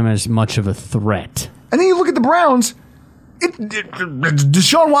view them as much of a threat. And then you look at the Browns. It's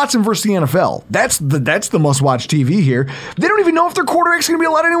Deshaun Watson versus the NFL. That's the must-watch TV here. They don't even know if their quarterback's going to be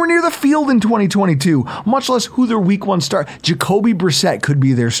allowed anywhere near the field in 2022, much less who their Week 1 start. Jacoby Brissett could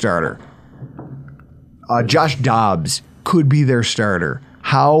be their starter. Josh Dobbs could be their starter.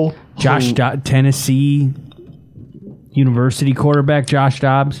 Tennessee University quarterback Josh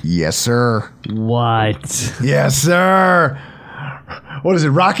Dobbs? Yes, sir. What? Yes, sir. What is it,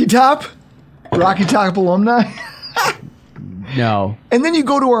 Rocky Top? Rocky Top alumni? No. And then you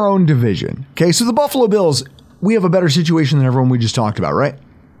go to our own division. Okay, so the Buffalo Bills, we have a better situation than everyone we just talked about, right?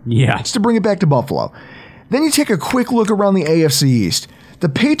 Yeah. Just to bring it back to Buffalo. Then you take a quick look around the AFC East. The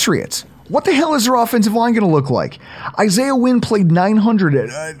Patriots, what the hell is their offensive line going to look like? Isaiah Wynn played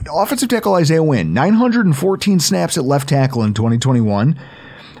offensive tackle Isaiah Wynn, 914 snaps at left tackle in 2021.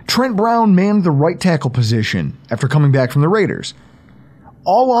 Trent Brown manned the right tackle position after coming back from the Raiders.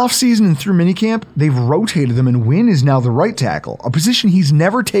 All offseason and through minicamp, they've rotated them, and Wynn is now the right tackle, a position he's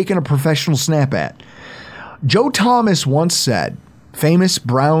never taken a professional snap at. Joe Thomas once said, famous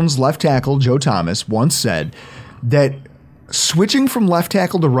Browns left tackle Joe Thomas once said that switching from left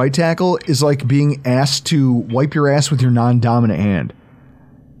tackle to right tackle is like being asked to wipe your ass with your non-dominant hand.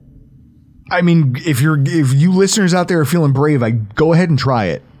 I mean, if you listeners out there are feeling brave, go ahead and try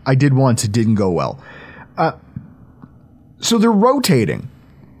it. I did once. It didn't go well. So they're rotating.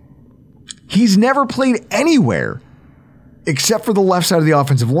 He's never played anywhere except for the left side of the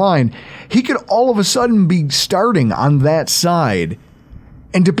offensive line. He could all of a sudden be starting on that side.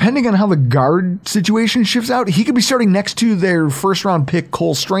 And depending on how the guard situation shifts out, he could be starting next to their first-round pick,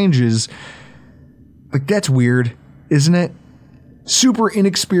 Cole Strange's. Like, that's weird, isn't it? Super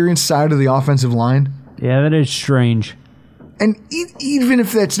inexperienced side of the offensive line. Yeah, that is strange. And even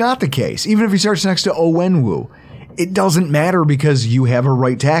if that's not the case, even if he starts next to Owenwu, it doesn't matter because you have a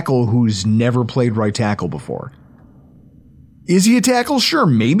right tackle who's never played right tackle before. Is he a tackle? Sure,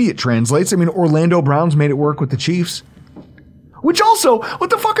 maybe it translates. I mean, Orlando Brown's made it work with the Chiefs. Which also, what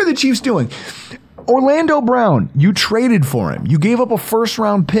the fuck are the Chiefs doing? Orlando Brown, you traded for him. You gave up a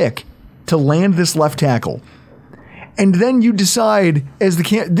first-round pick to land this left tackle. And then you decide, as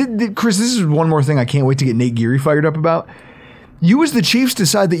the Chris, this is one more thing I can't wait to get Nate Geary fired up about. You as the Chiefs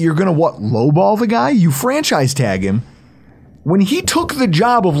decide that you're going to, lowball the guy? You franchise tag him. When he took the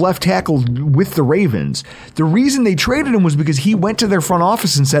job of left tackle with the Ravens, the reason they traded him was because he went to their front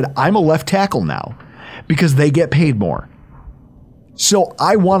office and said, I'm a left tackle now because they get paid more. So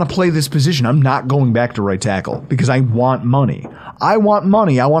I want to play this position. I'm not going back to right tackle because I want money. I want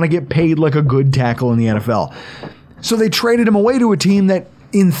money. I want to get paid like a good tackle in the NFL. So they traded him away to a team that,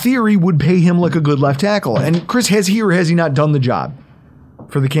 in theory, would pay him like a good left tackle. And Chris, has he or has he not done the job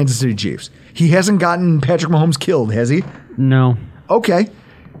for the Kansas City Chiefs? He hasn't gotten Patrick Mahomes killed, has he? No. Okay.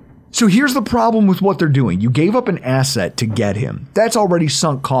 So here's the problem with what they're doing. You gave up an asset to get him. That's already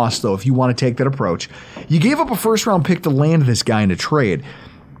sunk cost, though, if you want to take that approach. You gave up a first-round pick to land this guy in a trade.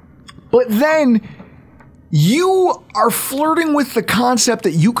 But then you are flirting with the concept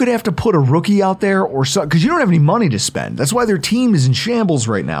that you could have to put a rookie out there or something, because you don't have any money to spend. That's why their team is in shambles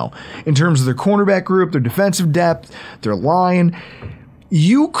right now in terms of their cornerback group, their defensive depth, their line.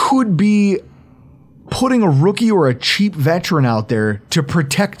 You could be putting a rookie or a cheap veteran out there to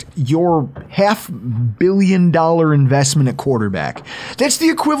protect your $500 million investment at quarterback. That's the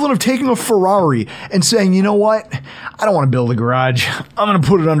equivalent of taking a Ferrari and saying, you know what? I don't want to build a garage. I'm going to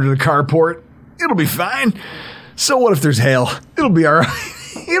put it under the carport. It'll be fine. So what if there's hail? It'll be all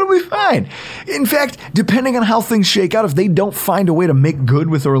right. It'll be fine. In fact, depending on how things shake out, if they don't find a way to make good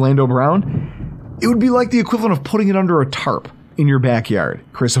with Orlando Brown, it would be like the equivalent of putting it under a tarp in your backyard.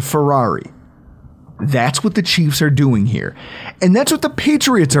 Chris, a Ferrari. That's what the Chiefs are doing here. And that's what the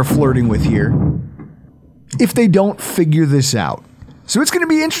Patriots are flirting with here if they don't figure this out. So it's going to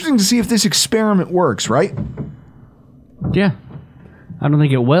be interesting to see if this experiment works, right? Yeah. I don't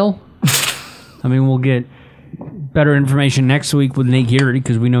think it will. I mean, we'll get better information next week with Nate Geary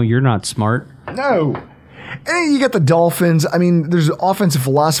because we know you're not smart. No. And you got the Dolphins. I mean, there's offensive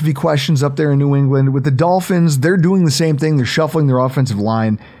philosophy questions up there in New England. With the Dolphins, they're doing the same thing. They're shuffling their offensive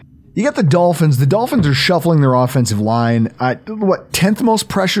line. You got the Dolphins. The Dolphins are shuffling their offensive line. 10th most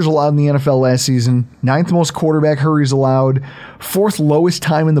pressures allowed in the NFL last season. 9th most quarterback hurries allowed. 4th lowest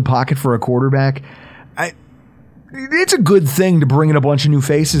time in the pocket for a quarterback. It's a good thing to bring in a bunch of new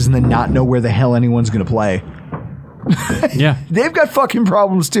faces and then not know where the hell anyone's going to play. Yeah. They've got fucking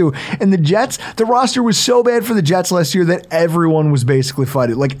problems too. And the Jets, the roster was so bad for the Jets last year that everyone was basically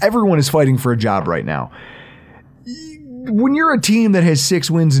fighting. Like, everyone is fighting for a job right now. When you're a team that has 6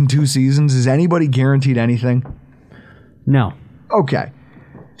 wins in 2 seasons, is anybody guaranteed anything? No. Okay.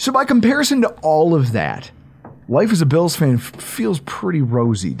 So by comparison to all of that, life as a Bills fan feels pretty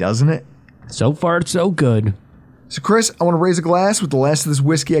rosy, doesn't it? So far, so good. So Chris, I want to raise a glass with the last of this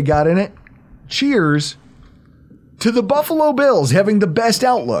whiskey I got in it. Cheers to the Buffalo Bills having the best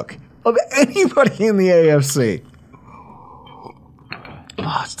outlook of anybody in the AFC.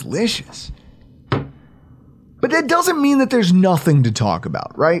 Oh, it's delicious. But that doesn't mean that there's nothing to talk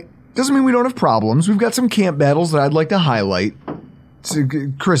about, right? Doesn't mean we don't have problems. We've got some camp battles that I'd like to highlight. So,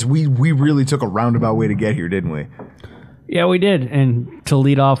 Chris, we really took a roundabout way to get here, didn't we? Yeah, we did. And to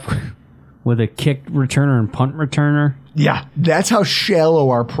lead off with a kick returner and punt returner. Yeah, that's how shallow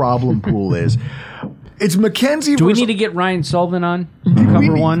our problem pool is. It's McKenzie. Do we need to get Ryan Sullivan on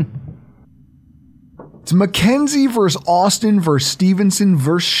cover one? It's McKenzie versus Austin versus Stevenson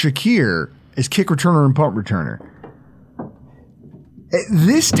versus Shakir as kick returner and punt returner. At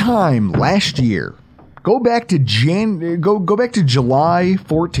this time last year, go back to July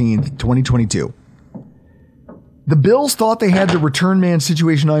 14th, 2022. The Bills thought they had the return man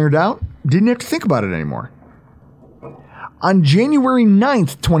situation ironed out. Didn't have to think about it anymore. On January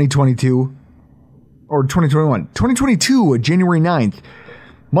 9th, 2022, or 2022, January 9th,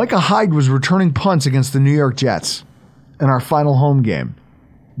 Micah Hyde was returning punts against the New York Jets in our final home game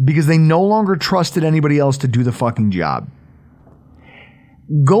because they no longer trusted anybody else to do the fucking job.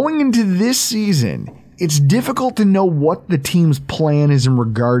 Going into this season, it's difficult to know what the team's plan is in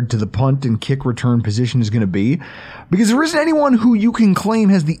regard to the punt and kick return position is going to be because there isn't anyone who you can claim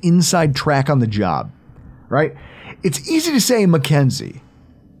has the inside track on the job, right? It's easy to say McKenzie.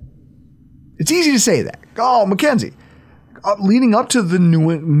 It's easy to say that. Oh, McKenzie. Leading up to the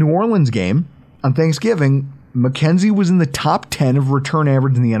New Orleans game on Thanksgiving, McKenzie was in the top 10 of return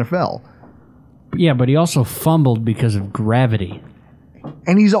average in the NFL. Yeah, but he also fumbled because of gravity.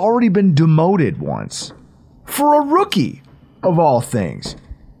 And he's already been demoted once. For a rookie, of all things.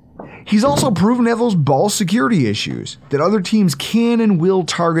 He's also proven to have those ball security issues that other teams can and will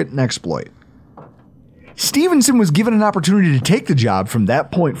target and exploit. Stevenson was given an opportunity to take the job from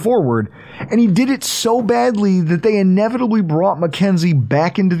that point forward, and he did it so badly that they inevitably brought McKenzie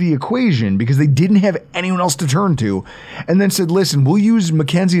back into the equation because they didn't have anyone else to turn to, and then said, listen, we'll use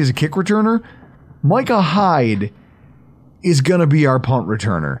McKenzie as a kick returner. Micah Hyde is going to be our punt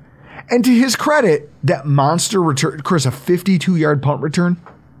returner. And to his credit, that monster return, Chris, a 52-yard punt return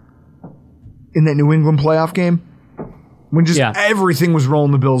in that New England playoff game, when just everything was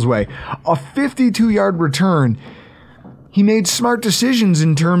rolling the Bills' way. A 52-yard return, he made smart decisions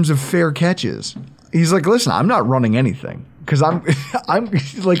in terms of fair catches. He's like, listen, I'm not running anything because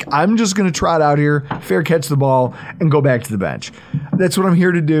I'm just going to trot out here, fair catch the ball, and go back to the bench. That's what I'm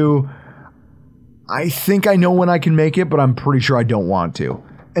here to do. I think I know when I can make it, but I'm pretty sure I don't want to.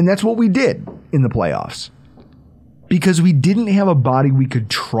 And that's what we did in the playoffs. Because we didn't have a body we could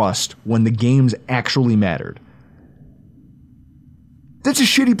trust when the games actually mattered. That's a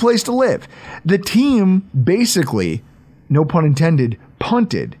shitty place to live. The team basically, no pun intended,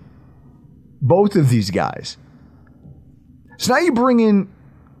 punted both of these guys. So now you bring in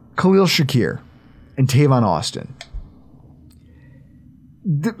Khalil Shakir and Tavon Austin.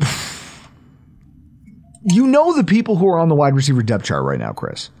 You know the people who are on the wide receiver depth chart right now,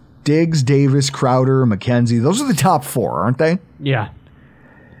 Chris. Diggs, Davis, Crowder, McKenzie. Those are the top four, aren't they? Yeah.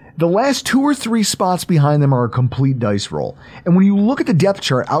 The last 2 or 3 spots behind them are a complete dice roll. And when you look at the depth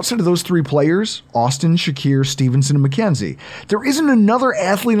chart, outside of those 3 players, Austin, Shakir, Stevenson, and McKenzie, there isn't another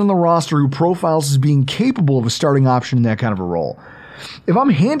athlete on the roster who profiles as being capable of a starting option in that kind of a role. If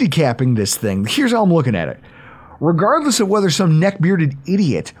I'm handicapping this thing, here's how I'm looking at it. Regardless of whether some neck-bearded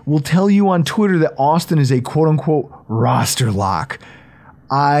idiot will tell you on Twitter that Austin is a quote-unquote roster lock.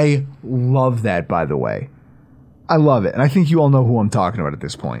 I love that, by the way. I love it, and I think you all know who I'm talking about at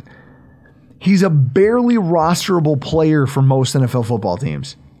this point. He's a barely rosterable player for most NFL football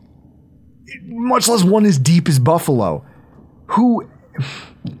teams, much less one as deep as Buffalo, who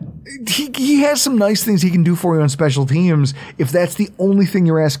he has some nice things he can do for you on special teams if that's the only thing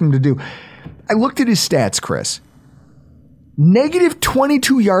you're asking him to do. I looked at his stats, Chris. Negative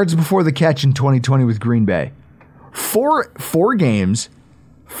 22 yards before the catch in 2020 with Green Bay. Four games,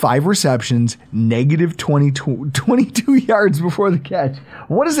 5 receptions, negative 22 yards before the catch.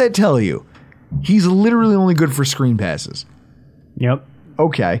 What does that tell you? He's literally only good for screen passes. Yep.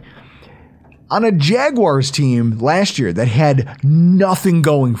 Okay. On a Jaguars team last year that had nothing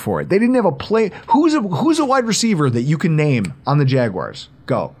going for it. They didn't have a play. Who's a wide receiver that you can name on the Jaguars?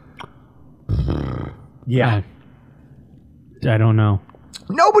 Go. Yeah. I don't know.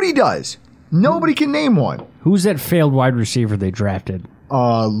 Nobody does. Nobody can name one. Who's that failed wide receiver they drafted?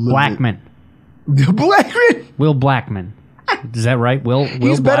 Blackman. Blackman? Will Blackman. Is that right? Will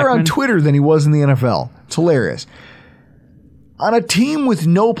He's better Blackman? on Twitter than he was in the NFL. It's hilarious. On a team with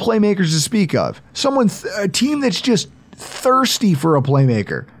no playmakers to speak of, a team that's just thirsty for a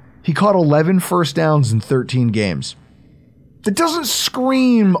playmaker, he caught 11 first downs in 13 games. That doesn't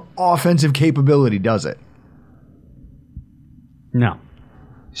scream offensive capability, does it? No.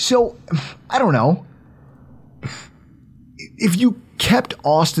 So, I don't know. If you kept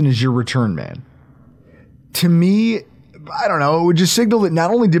Austin as your return man, to me, I don't know, it would just signal that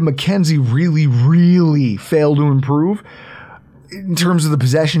not only did McKenzie really, really fail to improve in terms of the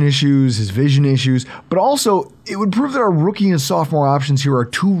possession issues, his vision issues, but also it would prove that our rookie and sophomore options here are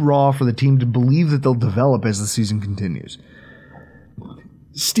too raw for the team to believe that they'll develop as the season continues.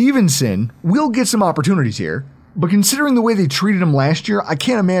 Stevenson will get some opportunities here, but considering the way they treated him last year, I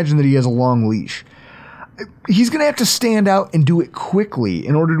can't imagine that he has a long leash. He's going to have to stand out and do it quickly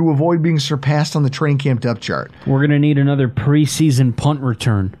in order to avoid being surpassed on the training camp depth chart. We're going to need another preseason punt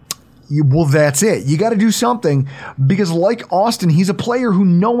return. Well, that's it. You got to do something because like Austin, he's a player who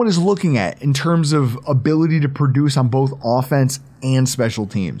no one is looking at in terms of ability to produce on both offense and special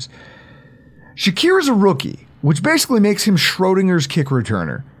teams. Shakir is a rookie, which basically makes him Schrodinger's kick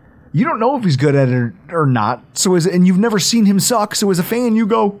returner. You don't know if he's good at it or not, and you've never seen him suck, so as a fan, you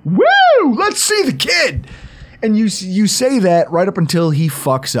go, woo, let's see the kid! And you say that right up until he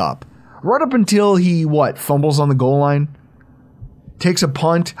fucks up. Right up until he, fumbles on the goal line? Takes a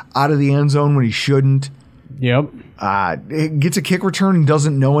punt out of the end zone when he shouldn't. Yep. Gets a kick return and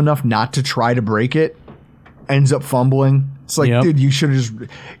doesn't know enough not to try to break it. Ends up fumbling. It's like, dude, you should have just...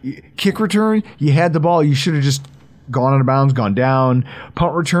 Kick return, you had the ball, you should have just gone out of bounds, gone down.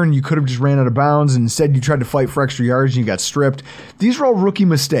 Punt return, you could have just ran out of bounds, and instead you tried to fight for extra yards and you got stripped. These are all rookie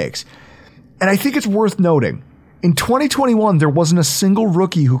mistakes. And I think it's worth noting, in 2021, there wasn't a single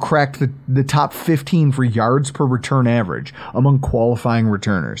rookie who cracked the top 15 for yards per return average among qualifying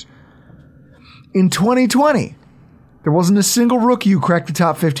returners. In 2020, there wasn't a single rookie who cracked the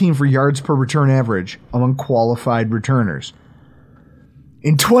top 15 for yards per return average among qualified returners.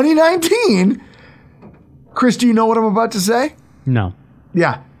 In 2019, Chris, do you know what I'm about to say? No.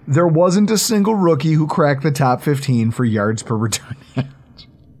 Yeah, there wasn't a single rookie who cracked the top 15 for yards per return average.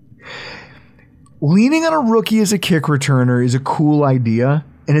 Leaning on a rookie as a kick returner is a cool idea,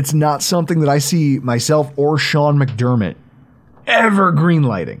 and it's not something that I see myself or Sean McDermott ever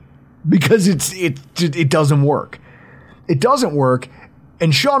greenlighting because it doesn't work. It doesn't work.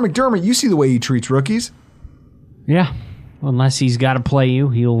 And Sean McDermott, you see the way he treats rookies. Yeah. Unless he's got to play you,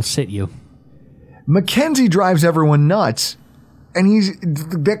 he'll sit you. McKenzie drives everyone nuts, and he's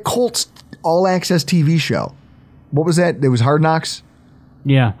that Colts All Access TV show. What was that? It was Hard Knocks?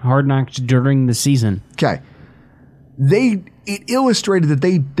 Yeah, Hard Knocks during the season. Okay. It illustrated that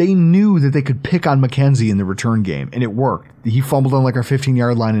they knew that they could pick on McKenzie in the return game, and it worked. He fumbled on like our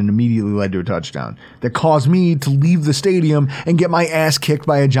 15-yard line and immediately led to a touchdown that caused me to leave the stadium and get my ass kicked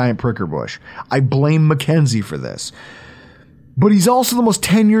by a giant pricker bush. I blame McKenzie for this. But he's also the most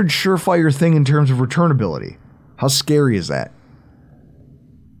tenured, surefire thing in terms of returnability. How scary is that?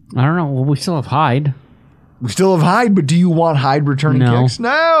 I don't know. Well, we still have Hyde. We still have Hyde, but do you want Hyde returning kicks?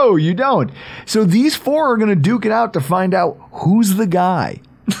 No, you don't. So these four are going to duke it out to find out who's the guy.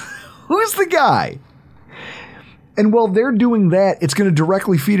 Who's the guy? And while they're doing that, it's going to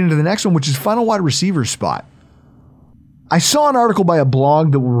directly feed into the next one, which is final wide receiver spot. I saw an article by a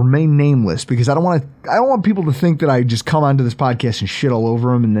blog that will remain nameless because I don't want people to think that I just come onto this podcast and shit all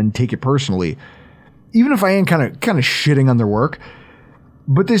over them and then take it personally, even if I am kind of shitting on their work.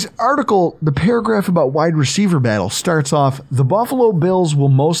 But this article, the paragraph about wide receiver battle starts off, the Buffalo Bills will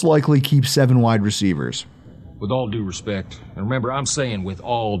most likely keep 7 wide receivers. With all due respect, and remember I'm saying with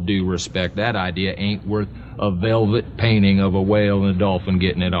all due respect, that idea ain't worth a velvet painting of a whale and a dolphin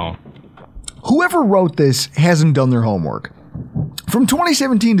getting it on. Whoever wrote this hasn't done their homework. From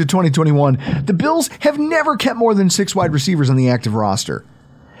 2017 to 2021, the Bills have never kept more than 6 wide receivers on the active roster.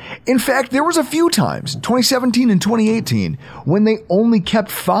 In fact, there was a few times, 2017 and 2018, when they only kept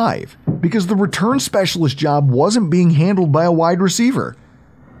 5 because the return specialist job wasn't being handled by a wide receiver.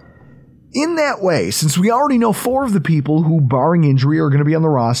 In that way, since we already know 4 of the people who, barring injury, are going to be on the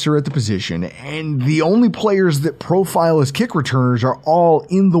roster at the position, and the only players that profile as kick returners are all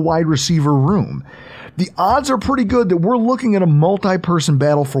in the wide receiver room, the odds are pretty good that we're looking at a multi-person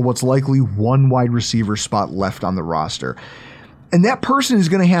battle for what's likely 1 wide receiver spot left on the roster. And that person is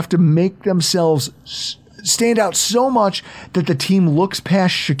going to have to make themselves stand out so much that the team looks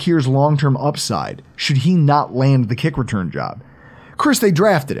past Shakir's long-term upside should he not land the kick return job. Chris, they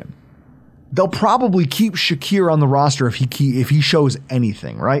drafted him. They'll probably keep Shakir on the roster if he shows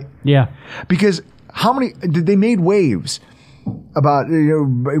anything, right? Yeah. Because they made waves about,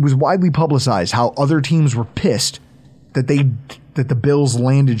 it was widely publicized how other teams were pissed that the Bills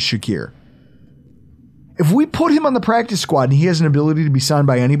landed Shakir. If we put him on the practice squad and he has an ability to be signed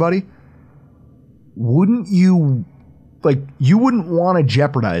by anybody, wouldn't you wouldn't want to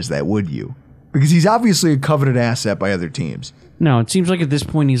jeopardize that, would you? Because he's obviously a coveted asset by other teams. No, it seems like at this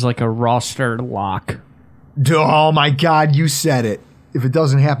point he's like a roster lock. Oh my God, you said it. If it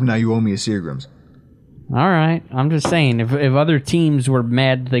doesn't happen now, you owe me a Seagram's. All right, I'm just saying, if other teams were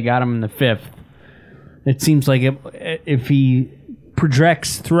mad they got him in the 5th, it seems like if he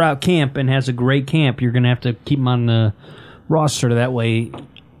projects throughout camp and has a great camp, you're going to have to keep him on the roster. That way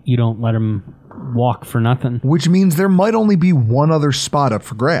you don't let him walk for nothing. Which means there might only be one other spot up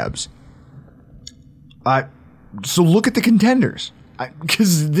for grabs. So look at the contenders,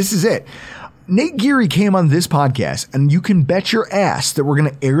 because this is it. Nate Geary came on this podcast, and you can bet your ass that we're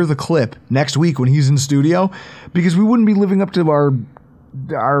going to air the clip next week when he's in studio, because we wouldn't be living up to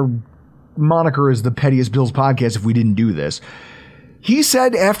our moniker as the Pettiest Bills podcast if we didn't do this. He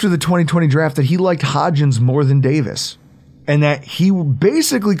said after the 2020 draft that he liked Hodgins more than Davis, and that he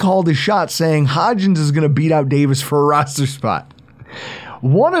basically called his shot saying Hodgins is going to beat out Davis for a roster spot.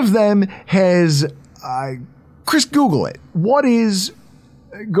 One of them has... Chris, Google it. What is...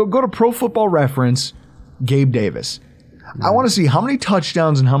 Go to Pro Football Reference, Gabe Davis. I want to see how many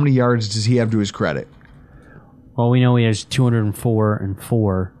touchdowns and how many yards does he have to his credit. Well, we know he has 204 and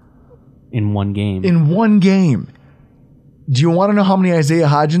 4 in one game. In one game. Do you want to know how many Isaiah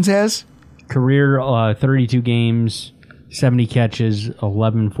Hodgins has? Career 32 games, 70 catches,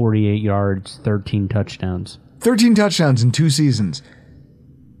 1148 yards, 13 touchdowns. 13 touchdowns in 2 seasons.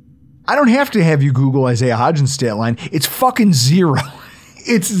 I don't have to have you Google Isaiah Hodgins' stat line. It's fucking 0.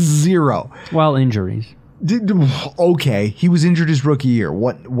 It's 0. Well, injuries. Okay, he was injured his rookie year.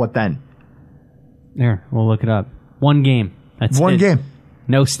 What then? There, we'll look it up. One game. That's one it. Game.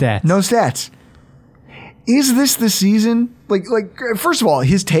 No stats. No stats. Is this the season? Like, first of all,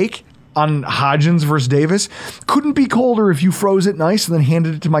 his take on Hodgins versus Davis couldn't be colder if you froze it nice and then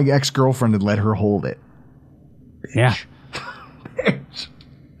handed it to my ex-girlfriend and let her hold it. Yeah. Bitch.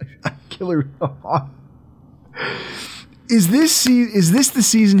 I kill her. Is this the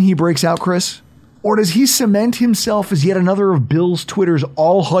season he breaks out, Chris? Or does he cement himself as yet another of Bill's Twitter's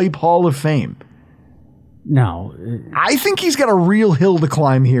all-hype Hall of Fame? No. I think he's got a real hill to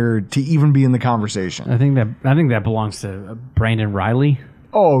climb here to even be in the conversation. I think that belongs to Brandon Riley.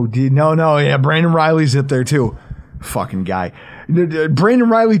 Oh, no. Yeah, Brandon Riley's up there too. Fucking guy. Brandon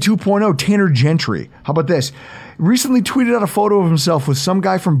Riley 2.0, Tanner Gentry. How about this? Recently tweeted out a photo of himself with some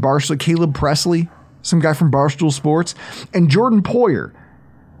guy from Barstool, Caleb Presley, some guy from Barstool Sports, and Jordan Poyer.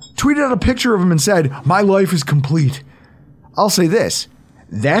 Tweeted out a picture of him and said, "My life is complete." I'll say this.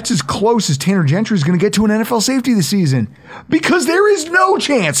 That's as close as Tanner Gentry is going to get to an NFL safety this season, because there is no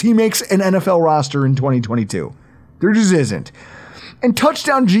chance he makes an NFL roster in 2022. There just isn't. And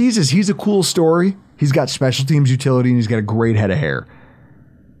Touchdown Jesus, he's a cool story. He's got special teams utility, and he's got a great head of hair.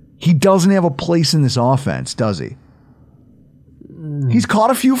 He doesn't have a place in this offense, does he? He's caught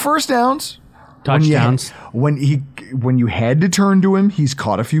a few first downs. Touchdowns. When you had to turn to him, he's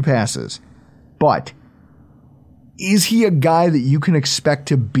caught a few passes. But is he a guy that you can expect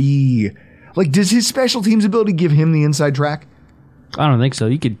to be... Like, does his special teams ability give him the inside track? I don't think so.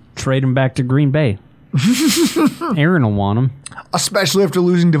 You could trade him back to Green Bay. Aaron will want him. Especially after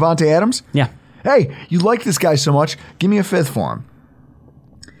losing Devontae Adams? Yeah. Hey, you like this guy so much, give me a fifth for him.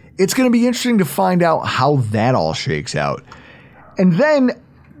 It's going to be interesting to find out how that all shakes out. And then,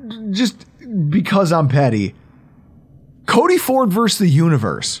 just because I'm petty, Cody Ford versus the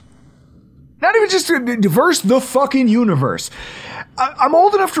universe. Not even just versus the fucking universe. I'm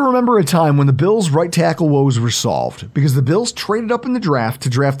old enough to remember a time when the Bills' right tackle woes were solved because the Bills traded up in the draft to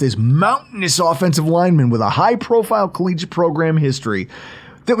draft this mountainous offensive lineman with a high-profile collegiate program history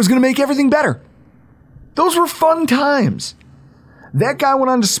that was going to make everything better. Those were fun times. That guy went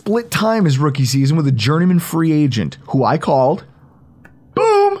on to split time his rookie season with a journeyman free agent who I called.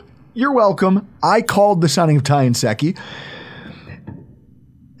 Boom! You're welcome. I called the signing of Ty Nsekhe.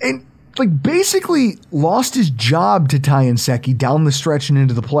 And basically lost his job to Ty Nsekhe down the stretch and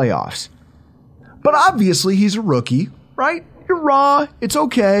into the playoffs. But obviously he's a rookie, right? You're raw. It's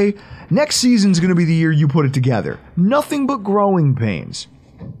okay. Next season's going to be the year you put it together. Nothing but growing pains.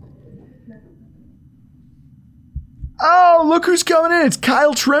 Oh, look who's coming in. It's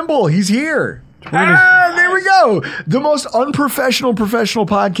Kyle Trimble. He's here. There we go. The most unprofessional professional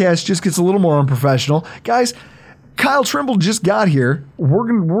podcast just gets a little more unprofessional. Guys, Kyle Trimble just got here.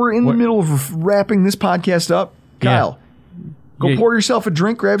 We're in the middle of wrapping this podcast up. Kyle, go pour yourself a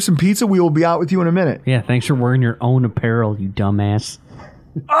drink, grab some pizza. We will be out with you in a minute. Yeah, thanks for wearing your own apparel, you dumbass.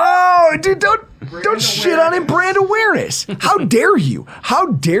 Oh, dude, don't shit on him. Brand awareness. How dare you? How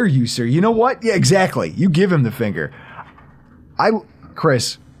dare you, sir? You know what? Yeah, exactly. You give him the finger.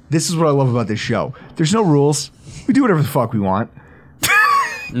 Chris, this is what I love about this show. There's no rules. We do whatever the fuck we want.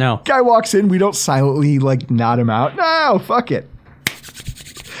 No. Guy walks in, we don't silently nod him out. No, fuck it.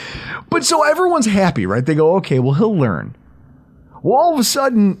 But so everyone's happy, right? They go, okay, well, he'll learn. Well, all of a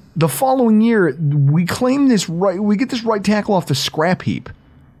sudden, the following year, we get this right tackle off the scrap heap.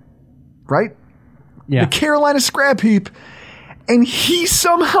 Right? Yeah. The Carolina scrap heap. And he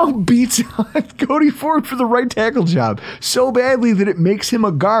somehow beats out Cody Ford for the right tackle job so badly that it makes him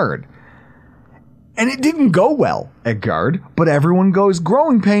a guard. And it didn't go well at guard, but everyone goes,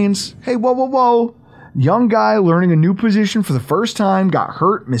 growing pains. Hey, whoa. Young guy learning a new position for the first time, got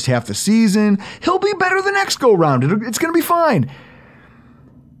hurt, missed half the season. He'll be better the next go round. It's going to be fine.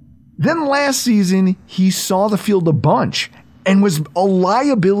 Then last season, he saw the field a bunch and was a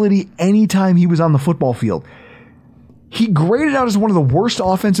liability anytime he was on the football field. He graded out as one of the worst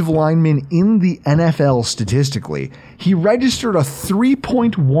offensive linemen in the NFL statistically. He registered a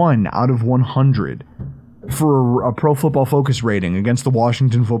 3.1 out of 100 for a Pro Football Focus rating against the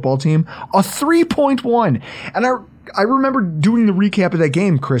Washington football team. A 3.1. And I remember doing the recap of that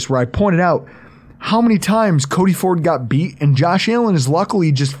game, Chris, where I pointed out how many times Cody Ford got beat, and Josh Allen is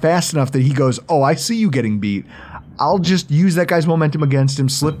luckily just fast enough that he goes, oh, I see you getting beat. I'll just use that guy's momentum against him,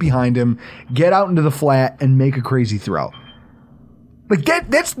 slip behind him, get out into the flat, and make a crazy throw.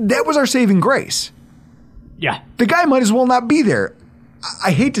 That was our saving grace. Yeah. The guy might as well not be there.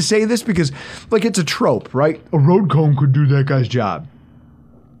 I hate to say this because, it's a trope, right? A road cone could do that guy's job.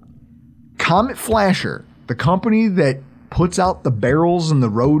 Comet Flasher, the company that puts out the barrels and the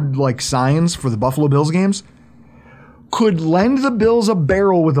road, signs for the Buffalo Bills games, could lend the Bills a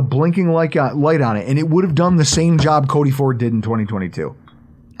barrel with a blinking light on it, and it would have done the same job Cody Ford did in 2022.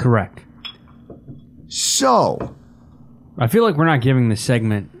 Correct. So, I feel like we're not giving this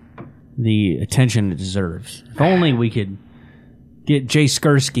segment the attention it deserves. If only we could get Jay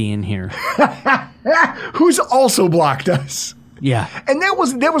Skursky in here. Who's also blocked us. Yeah. And that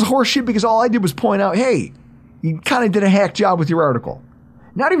was horseshit because all I did was point out, hey, you kind of did a hack job with your article.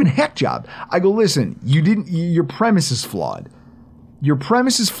 Not even heck job. I go, listen, your premise is flawed. Your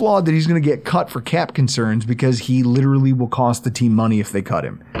premise is flawed that he's going to get cut for cap concerns because he literally will cost the team money if they cut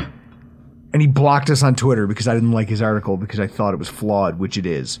him. And he blocked us on Twitter because I didn't like his article because I thought it was flawed, which it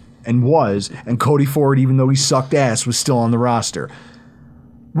is. And was. And Cody Ford, even though he sucked ass, was still on the roster.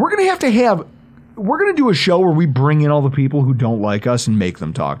 We're going to do a show where we bring in all the people who don't like us and make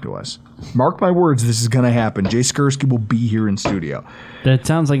them talk to us. Mark my words, this is going to happen. Jay Skursky will be here in studio. That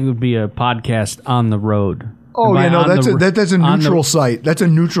sounds like it would be a podcast on the road. Oh, yeah, no, that's a neutral site. That's a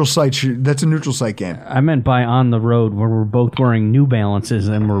neutral site. That's a neutral site game. I meant by on the road, where we're both wearing New Balances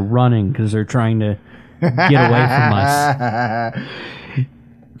and we're running because they're trying to get away from us.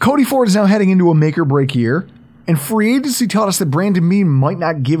 Cody Ford is now heading into a make-or-break year, and free agency taught us that Brandon Beane might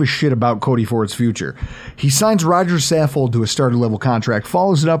not give a shit about Cody Ford's future. He signs Roger Saffold to a starter-level contract,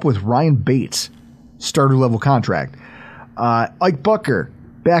 follows it up with Ryan Bates, starter-level contract. Ike Bucker,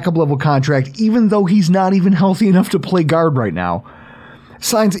 backup-level contract, even though he's not even healthy enough to play guard right now.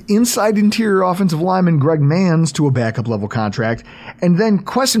 Signs inside interior offensive lineman Greg Manns to a backup-level contract, and then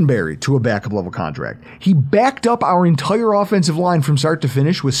Quessenberry to a backup-level contract. He backed up our entire offensive line from start to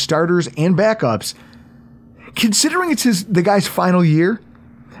finish with starters and backups. Considering it's the guy's final year,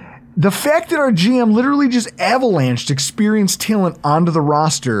 the fact that our GM literally just avalanched experienced talent onto the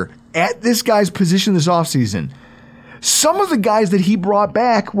roster at this guy's position this offseason. Some of the guys that he brought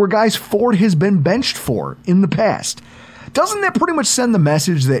back were guys Ford has been benched for in the past. Doesn't that pretty much send the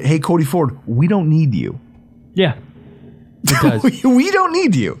message that, hey, Cody Ford, we don't need you? Yeah, it does. We don't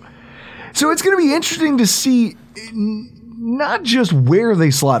need you. So it's going to be interesting to see not just where they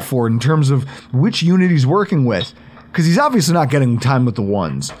slot Ford in terms of which unit he's working with, because he's obviously not getting time with the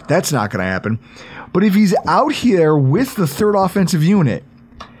ones. That's not going to happen. But if he's out here with the third offensive unit,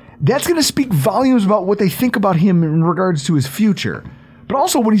 that's going to speak volumes about what they think about him in regards to his future. But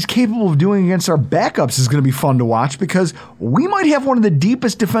also what he's capable of doing against our backups is going to be fun to watch because we might have one of the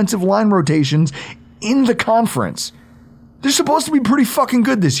deepest defensive line rotations in the conference. They're supposed to be pretty fucking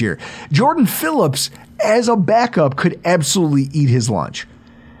good this year. Jordan Phillips, as a backup, could absolutely eat his lunch.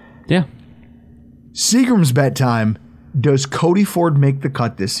 Yeah. Seagram's bet time. Does Cody Ford make the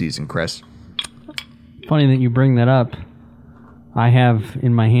cut this season, Chris? Funny that you bring that up. I have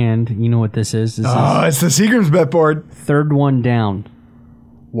in my hand, you know what this is? It's the Seagram's bet board. Third one down.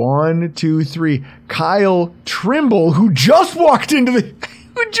 1, 2, 3. Kyle Trimble, who just walked in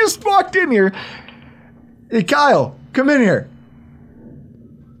here. Hey, Kyle, come in here.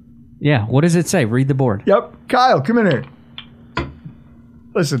 Yeah, what does it say? Read the board. Yep. Kyle, come in here.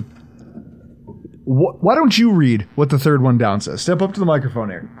 Listen. Why don't you read what the third one down says? Step up to the microphone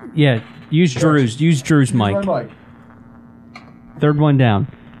here. Yeah, use Drew's mic. My mic. Third one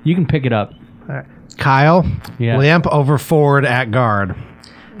down. You can pick it up. Kyle, Yeah. lamp over Ford at guard.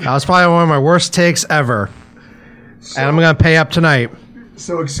 That was probably one of my worst takes ever. And I'm going to pay up tonight.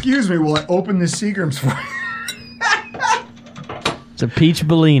 So excuse me while I open this Seagram's for you. It's a peach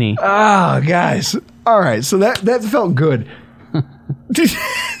Bellini. Oh, guys. All right, so that felt good.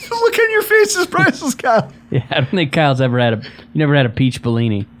 Look on your face is priceless, Kyle. Yeah, I don't think Kyle's you never had a peach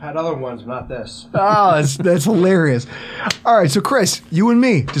Bellini. Had other ones, not this. Oh, that's hilarious. All right, so Chris, you and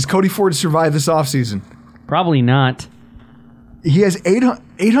me, does Cody Ford survive this offseason? Probably not. He has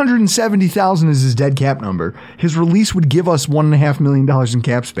 $870,000 as his dead cap number. His release would give us $1.5 million in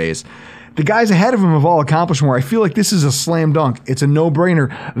cap space. The guys ahead of him have all accomplished more. I feel like this is a slam dunk. It's a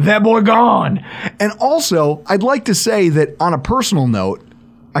no-brainer. That boy gone. And also, I'd like to say that on a personal note,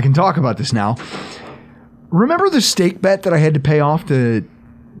 I can talk about this now. Remember the stake bet that I had to pay off to...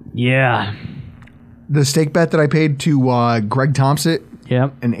 Yeah. The stake bet that I paid to Greg Thompson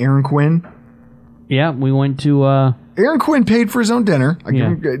Yep. and Aaron Quinn? Yeah, we went to... Aaron Quinn paid for his own dinner.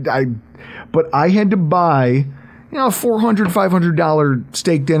 Yeah. But I had to buy... a $400, $500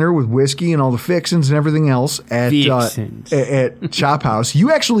 steak dinner with whiskey and all the fixins and everything else at Chop House.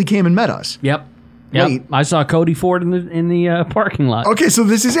 You actually came and met us. Yep. Wait. I saw Cody Ford in the parking lot. Okay, so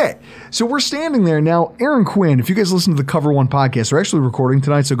this is it. So we're standing there now. Aaron Quinn, if you guys listen to the Cover One podcast, they're actually recording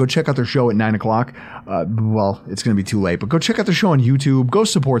tonight, so go check out their show at 9 o'clock. Well, it's going to be too late, but go check out their show on YouTube. Go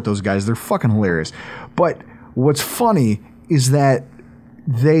support those guys. They're fucking hilarious. But what's funny is that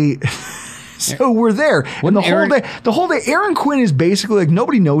they... So we're there. And the whole day, Aaron Quinn is basically like,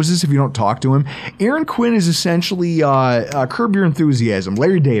 nobody knows this if you don't talk to him. Aaron Quinn is essentially Curb Your Enthusiasm,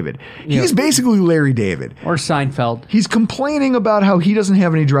 Larry David. Yeah. He's basically Larry David. Or Seinfeld. He's complaining about how he doesn't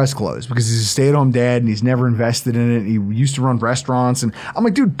have any dress clothes because he's a stay-at-home dad and he's never invested in it. He used to run restaurants. And I'm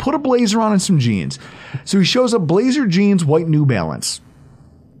like, dude, put a blazer on and some jeans. So he shows up, blazer, jeans, white New Balance.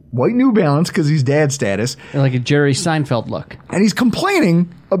 white New Balance because he's dad status. Like a Jerry Seinfeld look. And he's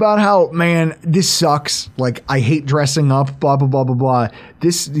complaining about how, man, this sucks. Like, I hate dressing up, blah, blah, blah, blah, blah.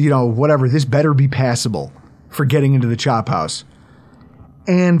 This, whatever, this better be passable for getting into the chop house.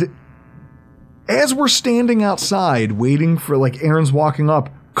 And as we're standing outside waiting for, like, Aaron's walking up,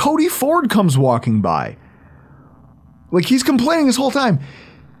 Cody Ford comes walking by. Like, he's complaining this whole time.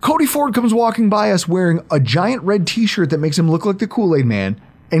 Cody Ford comes walking by us wearing a giant red t-shirt that makes him look like the Kool-Aid Man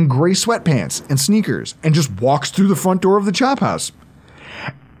and gray sweatpants and sneakers and just walks through the front door of the chop house.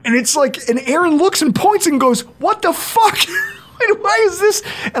 And it's like, and Aaron looks and points and goes, what the fuck? Why is this?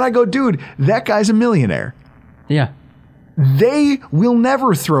 And I go, dude, that guy's a millionaire. Yeah. They will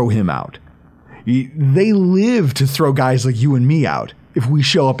never throw him out. They live to throw guys like you and me out if we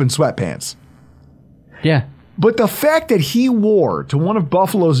show up in sweatpants. Yeah. But the fact that he wore to one of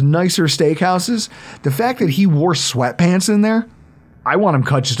Buffalo's nicer steakhouses, the fact that he wore sweatpants in there, I want him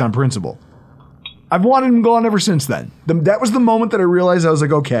cut just on principle. I've wanted him gone ever since then. That was the moment that I realized I was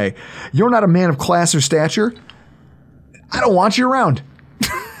like, okay, you're not a man of class or stature. I don't want you around.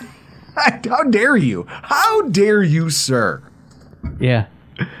 How dare you? How dare you, sir? Yeah.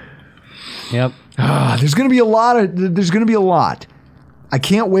 Yep. There's going to be a lot. I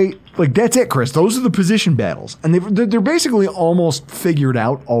can't wait. Like, that's it, Chris. Those are the position battles. And they're basically almost figured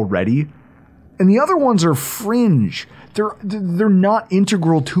out already. And the other ones are fringe. They're not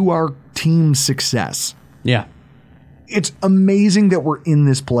integral to our team's success. Yeah. It's amazing that we're in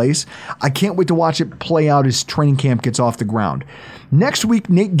this place. I can't wait to watch it play out as training camp gets off the ground. Next week,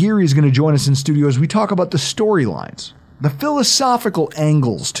 Nate Geary is going to join us in studio as we talk about the storylines, the philosophical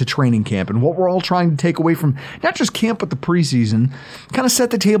angles to training camp and what we're all trying to take away from not just camp, but the preseason, kind of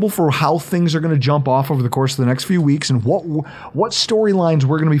set the table for how things are going to jump off over the course of the next few weeks and what storylines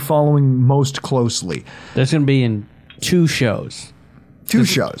we're going to be following most closely. That's going to be in 2 shows.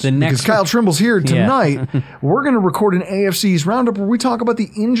 Because Kyle Trimble's here tonight. Yeah. We're going to record an AFC's roundup where we talk about the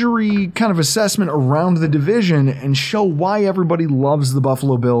injury kind of assessment around the division and show why everybody loves the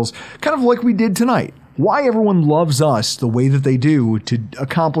Buffalo Bills, kind of like we did tonight. Why everyone loves us the way that they do to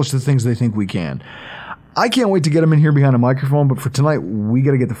accomplish the things they think we can. I can't wait to get them in here behind a microphone, but for tonight, we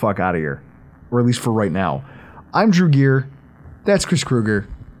got to get the fuck out of here. Or at least for right now. I'm Drew Gear. That's Chris Kruger.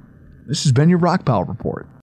 This has been your Rockpile Report.